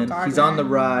Du Jour man. Gardner. He's on the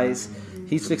rise.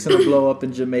 He's fixing to blow up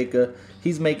in Jamaica.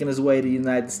 He's making his way to the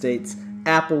United States.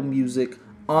 Apple Music,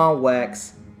 on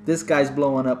wax. This guy's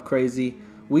blowing up crazy.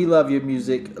 We love your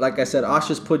music. Like I said,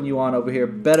 Asha's putting you on over here.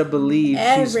 Better believe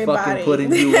she's Everybody. fucking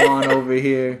putting you on over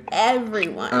here.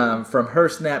 Everyone. From her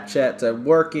Snapchat to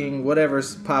working,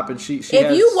 whatever's popping. She if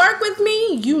has, you work with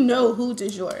me, you know who Du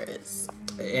Jour is.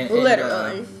 and,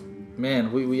 Literally.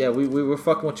 Man, we were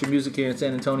fucking with your music here in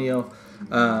San Antonio.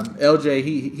 LJ,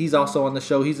 he's also on the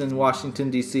show. He's in Washington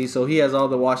D.C., so he has all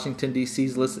the Washington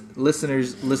D.C.'s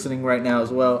listeners listening right now as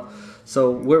well.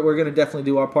 So we're gonna definitely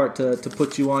do our part to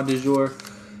put you on Du jour.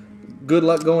 Good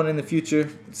luck going in the future.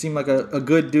 Seem like a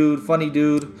good dude, funny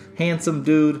dude, handsome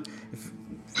dude.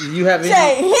 If you have any,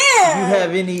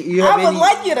 I would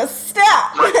like you to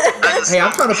stop. Hey,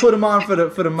 I'm trying to put him on for the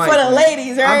mic. For the man.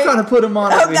 ladies, right? I'm trying to put him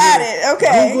on. Oh, over got here. it.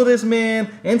 Okay. Google this man,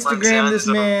 Instagram this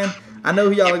man. I know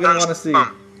who y'all are gonna want to see.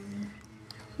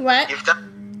 What?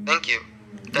 Thank you.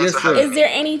 Yes, Thanks for sir. having Is me. there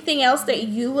anything else that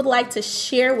you would like to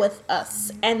share with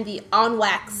us and the On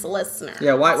Wax listener?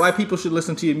 Yeah, why people should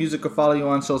listen to your music or follow you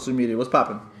on social media? What's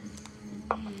poppin'?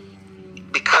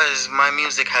 Because my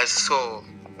music has soul.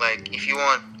 Like, if you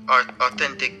want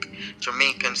authentic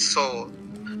Jamaican soul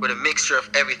with a mixture of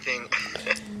everything,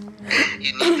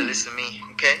 you need to listen to me.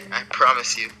 Okay, I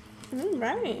promise you. All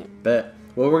right. Bet.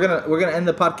 Well, we're gonna end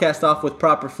the podcast off with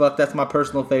Proper Fuck. That's my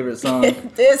personal favorite song.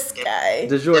 This guy.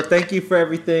 Du jour, thank you for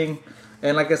everything.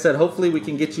 And like I said, hopefully we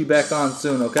can get you back on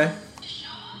soon, okay?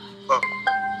 Oh.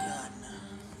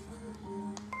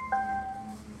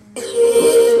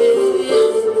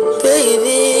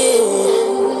 Baby,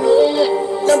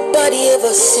 nobody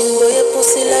ever sing boy a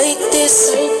pussy like this.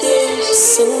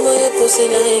 Sing boy a pussy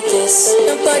like this.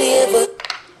 Nobody ever.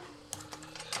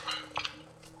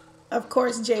 Of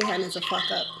course, Jayhan is a fuck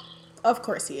up. Of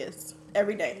course he is.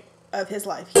 Every day of his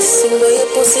life. Sing boy a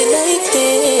pussy like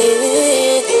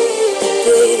this.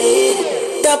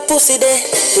 Baby, that pussy there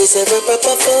is a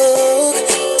proper fuck.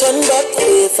 Turn back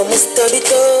away from a stubby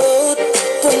toad.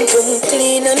 Boom, boom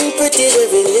clean and pretty,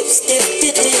 every lipstick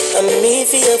titty. And me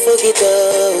feel fuck it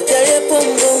up. Girl, your boom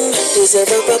boom deserve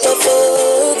a proper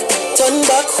fuck. Turn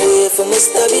back way for me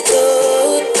stab it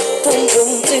out. Boom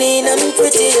boom clean and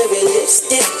pretty, every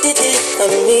lipstick titty.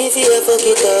 And me feel fuck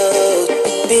it out.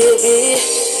 Baby,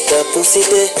 that pussy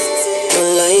there, I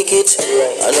like it.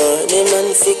 I know any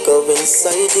man fi go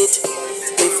inside it.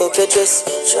 Lift up your dress,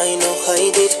 try no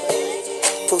hide it.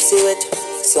 Pussy wet,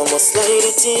 so I'ma slide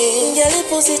it in. Girl, your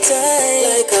pussy tight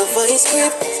like a vice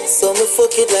grip. So me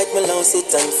fuck it like me lost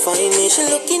it and find it. She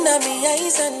looking at me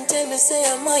eyes and tell me say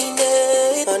I'm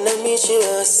minded. And I mean she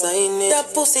was sign it.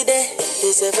 That pussy there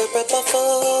deserve a proper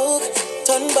fuck.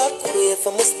 Turn back way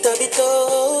for me stab it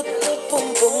out.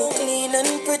 Boom boom clean and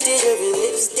pretty, every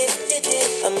lipstick titty.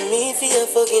 And me feel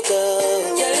fuck it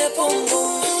up. Girl, your boom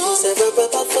boom deserve a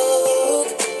proper fuck.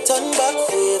 Turn back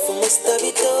way for me stab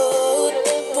it out.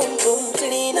 Boom boom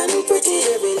clean and pretty,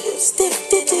 every lipstick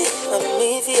titty. And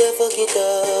me feel fuck it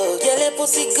out. Girl, your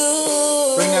pussy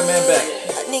good. Bring that man back.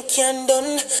 And it can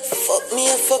done. Fuck me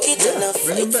and fuck it and I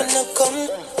bring him fight back. finna come.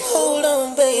 Hold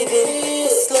on, baby,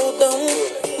 slow down.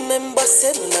 Remember,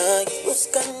 said nah, you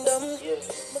condom.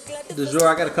 DeJour,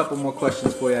 I got a couple more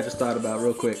questions for you. I just thought about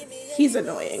real quick. He's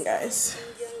annoying, guys.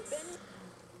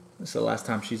 This is the last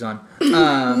time she's on.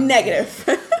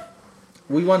 Negative.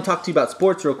 We want to talk to you about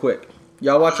sports real quick.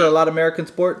 Y'all watch a lot of American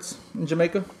sports in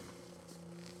Jamaica?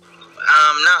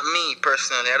 Not me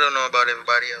personally. I don't know about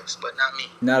everybody else, but not me.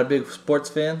 Not a big sports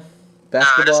fan? Nah,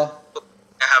 Basketball?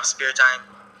 I have spare time.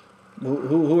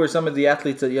 Who are some of the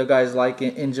athletes that you guys like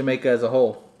in Jamaica as a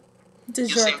whole?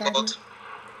 Usain Bolt.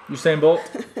 Usain Bolt?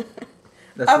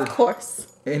 That's Of course.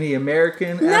 Any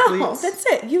American No, athletes? that's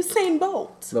it. Usain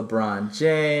Bolt. LeBron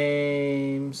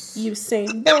James.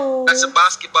 Usain Bolt. That's a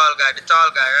basketball guy, the tall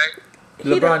guy, right?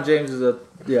 LeBron James is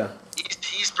yeah.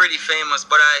 He's pretty famous,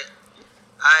 but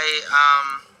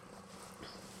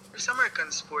there's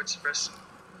American sports person.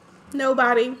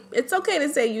 Nobody. It's okay to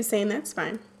say Usain. That's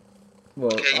fine.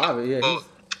 Well, Okay, obviously, yeah. Bolt.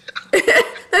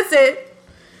 That's it.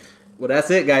 Well, that's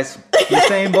it, guys.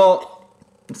 Usain Bolt.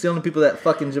 It's the only people that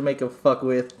fucking Jamaica fuck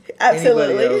with. Absolutely.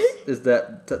 Anybody else is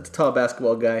that tall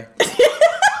basketball guy.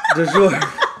 DeJour.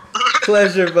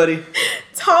 Pleasure, buddy.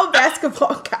 Tall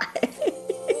basketball guy.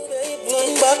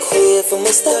 Turn back way for me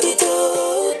stab it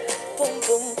out. Boom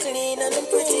boom clean and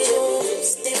pretty,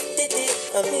 stiff titty.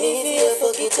 And me feel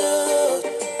fuck it out.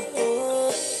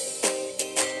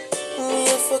 Me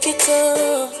fuck it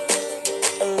out.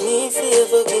 And me feel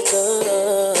fuck it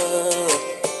out.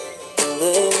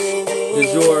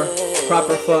 DeJour,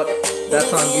 Proper Fuck.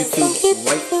 That's on YouTube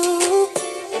right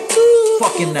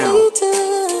fucking now.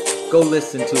 Go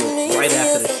listen to it right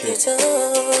after this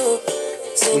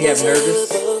shit. We have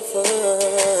Nervous.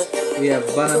 We have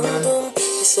Banaman.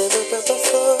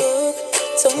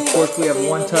 Of course, we have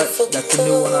One Touch. That's the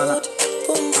new one on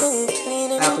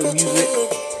Apple Music.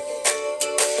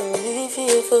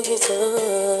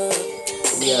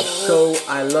 We have So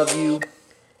I Love You.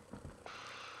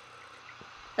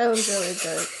 That was really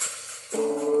good.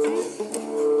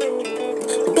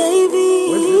 Baby,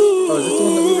 Where's this? Oh, is this the one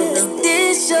that we wrote down?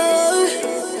 this your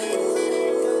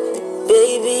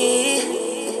baby.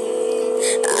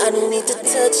 I don't need to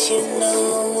touch you, no.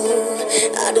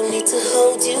 I don't need to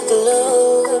hold you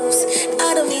close.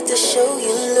 I don't need to show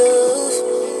you love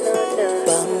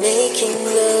by making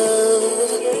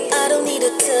love. I don't need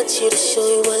to touch you to show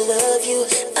you I love you.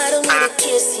 I don't need to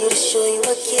kiss you to show you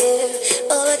I care.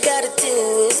 All I gotta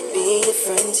do is be a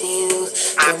friend to you.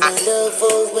 For my love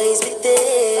always be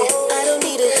there. I don't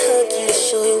need to hug you to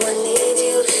show you I need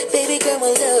you. Baby girl,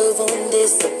 my love won't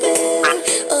disappear.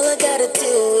 All I gotta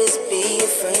do is be a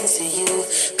friend to you.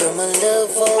 Girl, my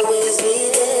love always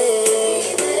be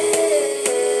there.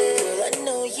 Girl, I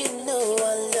know you know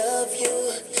I love you.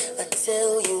 I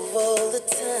tell you all the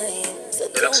time. So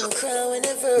don't cry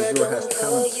whenever I DeJour has don't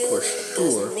call talent you. for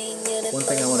sure. One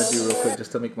thing I want to do real quick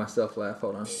just to make myself laugh.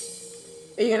 Hold on.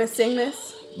 Are you gonna sing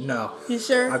this? No. You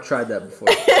sure? I've tried that before.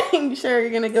 You sure you're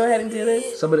gonna go ahead and do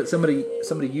this? Somebody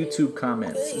YouTube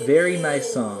comments. Very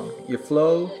nice song. Your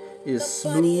flow is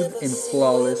smooth and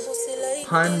flawless.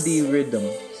 Pondy rhythm.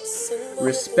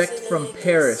 Respect from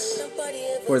Paris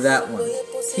for that one.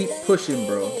 Keep pushing,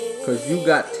 bro, cause you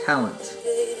got talent.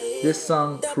 This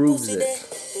song proves it.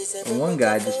 And one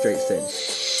guy just straight said,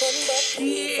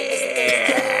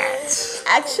 "Shit."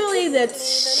 Actually,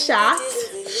 that's shot,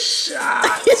 Shot.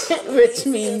 which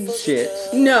means Shit.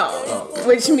 no,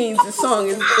 which means the song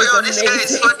is Yo, this guy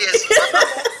is amazing. funny as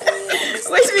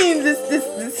fuck. Which means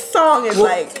this song is Well,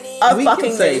 like a we fucking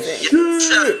can say amazing.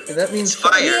 shit. And that means It's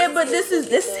fire. Yeah, but this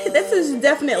is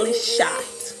definitely shot.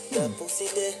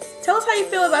 Tell us how you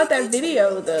feel about that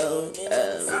video, though.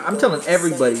 I'm telling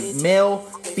everybody, male,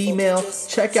 female,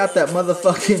 check out that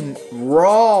motherfucking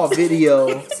raw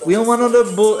video. We don't want no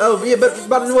bull. Oh yeah, but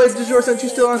by the way, does yours since you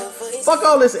still on? Fuck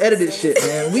all this edited shit,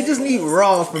 man. We just need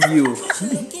raw from you.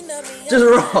 Just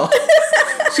raw.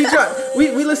 She tried.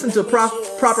 We listened to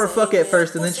proper fuck at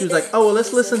first, and then she was like, "Oh, well,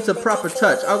 let's listen to proper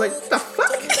touch." I was like, "The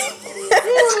fuck?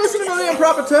 You want to listen to no damn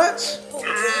proper touch?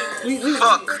 We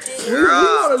want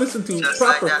to listen to just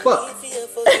proper like fuck."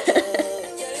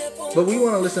 But we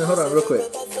want to listen. Hold on, real quick.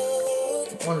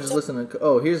 I want to just listen to.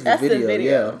 Oh, here's the video.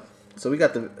 Yeah. So we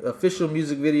got the official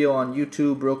music video on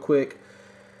YouTube. Real quick,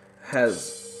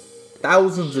 has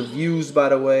thousands of views, by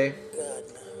the way.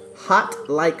 Hot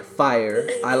like fire.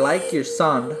 I like your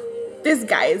song. This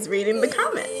guy is reading the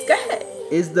comments. Go ahead.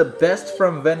 Is the best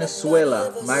from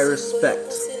Venezuela. My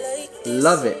respect.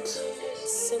 Love it.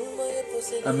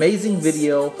 Amazing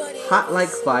video. Hot like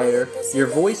fire. Your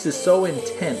voice is so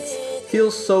intense.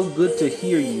 Feels so good to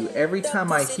hear you. Every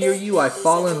time I hear you, I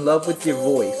fall in love with your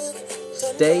voice.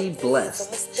 Stay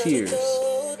blessed. Cheers.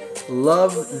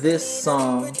 Love this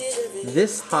song.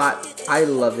 This hot. I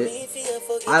love it.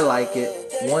 I like it.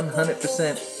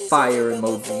 100% fire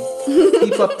emoji.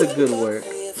 Keep up the good work.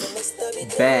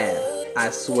 Bad.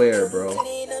 I swear, bro.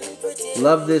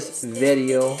 Love this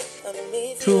video.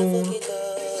 Tune.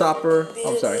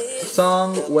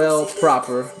 Song well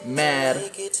proper. Mad.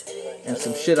 And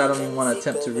some shit I don't even want to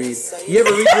attempt to read. You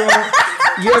ever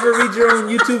read your own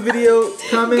YouTube video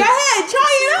comments? Go ahead,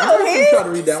 try it out. I'm gonna try to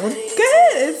read that one. Go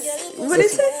ahead. What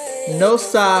is it? No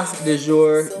sa de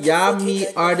jour, ya me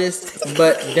artist,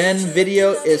 but then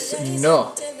video is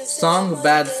no. Song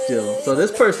bad still. So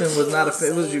this person was not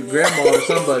it was your grandma or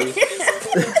somebody.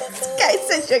 This guy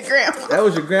said your grandma. That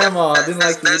was your grandma. I didn't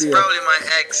like the video. That's probably my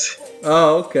ex.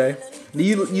 Oh, okay.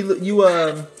 You Probably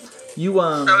my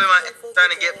ex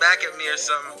trying to get back at me or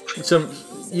something.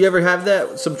 You ever have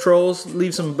that? Some trolls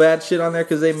leave some bad shit on there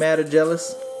because they mad or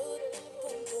jealous?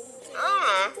 I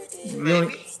don't know.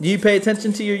 Maybe. Do you pay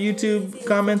attention to your YouTube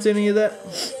comments, any of that?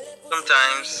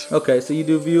 Sometimes. Okay, so you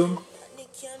do view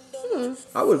them?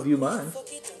 I would view mine.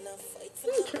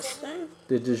 Interesting.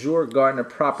 The de jour Gardner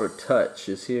proper touch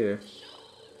is here.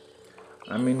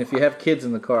 I mean, if you have kids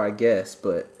in the car, I guess,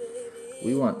 but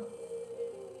we want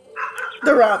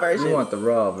the raw version. We want the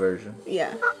raw version.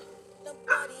 Yeah.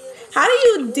 How do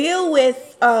you deal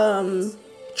with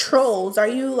trolls? Are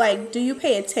you do you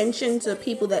pay attention to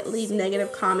people that leave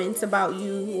negative comments about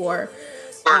you, or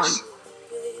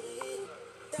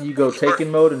you go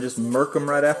taking mode and just murk them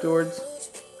right afterwards?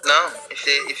 No,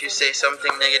 if you say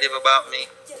something negative about me,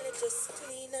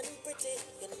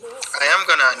 I am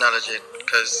gonna acknowledge it,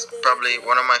 because probably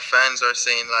one of my fans are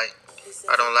saying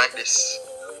I don't like this.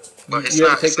 But you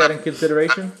ever take that in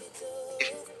consideration?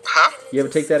 Huh? You ever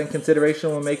take that in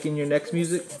consideration when making your next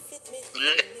music?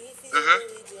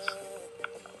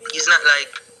 It's not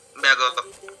me I go,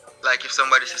 if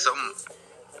somebody says something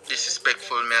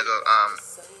disrespectful, me I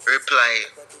go reply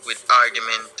with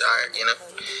argument, or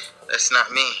that's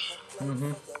not me.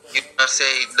 You don't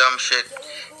say dumb shit.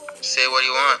 Say what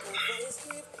you want.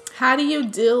 How do you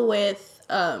deal with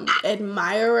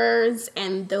admirers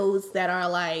and those that are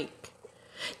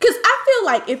because I feel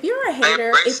like if you're a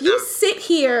hater, if you sit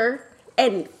here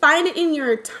and find it in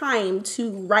your time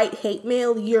to write hate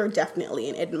mail, you're definitely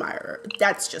an admirer.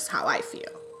 That's just how I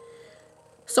feel.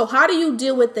 So how do you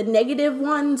deal with the negative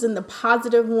ones and the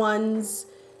positive ones?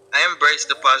 I embrace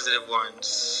the positive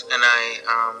ones, and I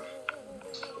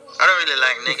don't really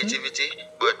like negativity,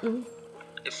 but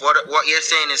if what you're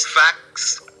saying is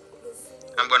facts,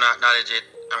 I'm gonna acknowledge it.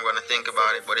 I'm gonna think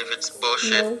about it. But if it's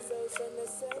bullshit,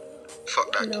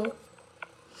 fuck that. No.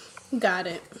 Got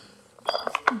it.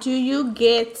 Do you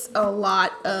get a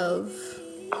lot of...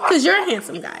 Because you're a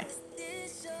handsome guy.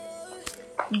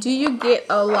 Do you get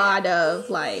a lot of,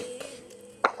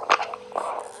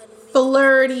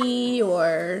 flirty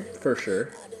or... For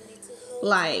sure.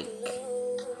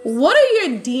 What do your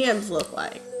DMs look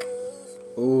like?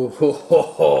 Ooh,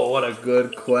 what a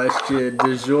good question.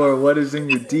 De jour, what is in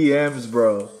your DMs,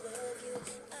 bro?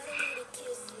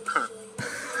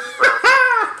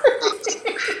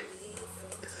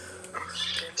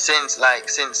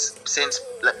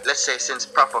 Since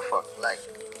proper fuck,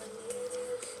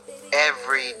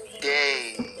 every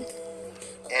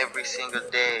single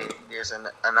day, there's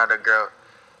another girl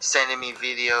sending me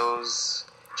videos,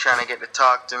 trying to get to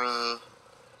talk to me,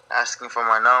 asking for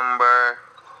my number,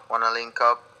 want to link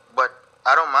up, but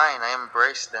I don't mind. I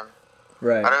embrace them.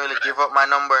 Right. I don't really give up my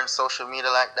number on social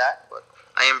media like that, but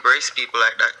I embrace people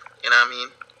like that. You know what I mean?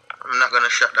 I'm not gonna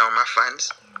shut down my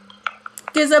fans.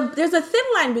 There's a thin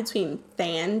line between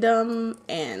fandom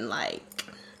and like,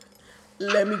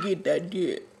 let me get that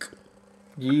dick.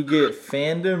 You get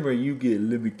fandom or you get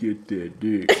let me get that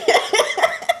dick?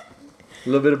 A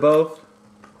little bit of both?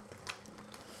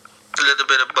 A little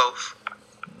bit of both.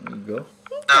 There you go.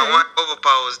 Now, one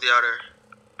overpowers the other.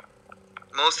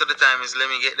 Most of the time is let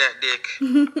me get that dick.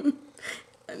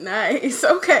 Nice.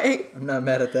 Okay. I'm not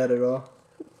mad at that at all.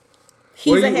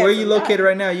 He's Where a you handsome located guy.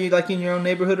 right now? You like in your own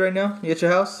neighborhood right now? You at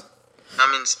your house?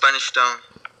 I'm in Spanish Town.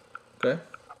 Okay.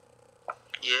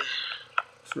 Yeah.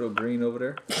 It's real green over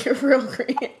there. You're real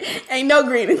green. Ain't no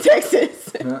green in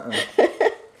Texas.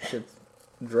 Shit's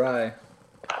dry.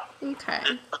 Okay.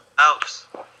 House.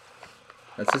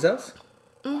 That's his house?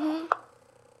 Mm-hmm.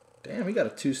 Damn, he got a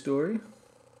 2-story.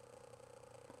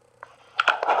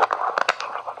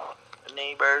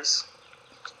 Neighbors.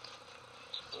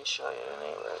 Let me show you the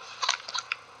neighbors.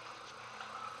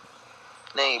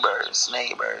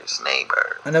 Neighbors.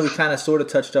 I know we kind of sort of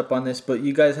touched up on this, but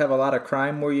you guys have a lot of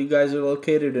crime where you guys are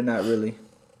located or not really?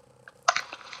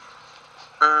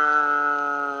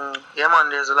 Yeah, man,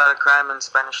 there's a lot of crime in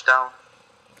Spanish Town.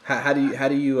 How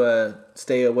do you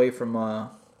stay away from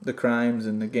the crimes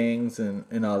and the gangs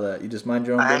and all that? You just mind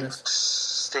your own I business?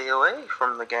 stay away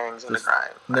from the gangs and the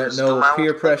crime. No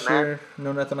peer pressure,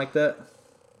 no nothing like that?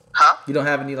 Huh? You don't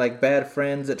have any like bad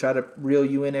friends that try to reel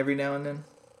you in every now and then?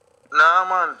 No,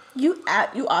 man.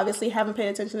 You obviously haven't paid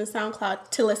attention to SoundCloud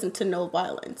to listen to No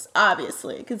Violence,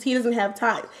 obviously, because he doesn't have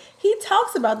time. He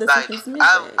talks about this Like, in his music.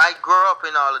 I grew up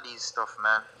in all of these stuff,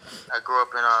 man.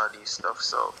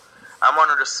 So I'm one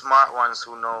of the smart ones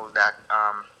who know that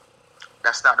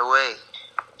that's not the way.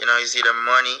 You know, it's either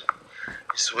money,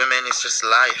 it's women, it's just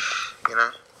life. You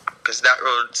know, because that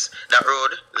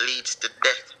road leads to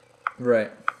death.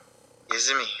 Right. You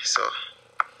see me? So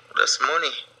that's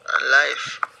money and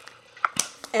life.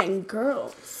 And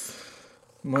girls.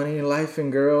 Money, life,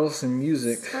 and girls, and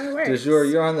music. That's how it works.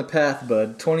 You're on the path,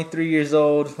 bud. 23 years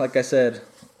old, like I said,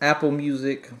 Apple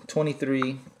Music,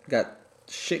 23, got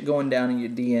shit going down in your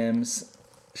DMs.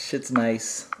 Shit's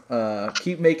nice.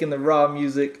 Keep making the raw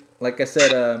music. Like I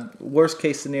said, worst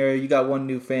case scenario, you got one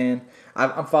new fan.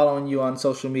 I'm following you on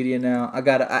social media now.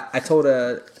 I told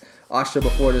Asha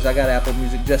before this, I got Apple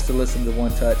Music just to listen to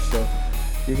One Touch, so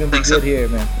you're going to be good here,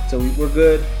 man. So we're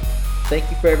good. Thank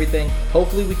you for everything.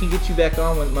 Hopefully we can get you back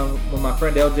on when my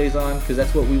friend LJ's on, because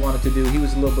that's what we wanted to do. He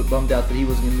was a little bit bummed out that he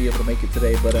wasn't going to be able to make it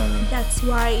today, but That's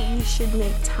why you should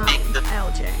make time,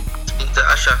 LJ. Speak to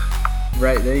Asha.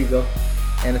 right, there you go.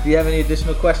 And if you have any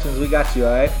additional questions, we got you,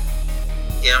 all right?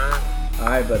 Yeah, man. All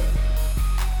right, bud.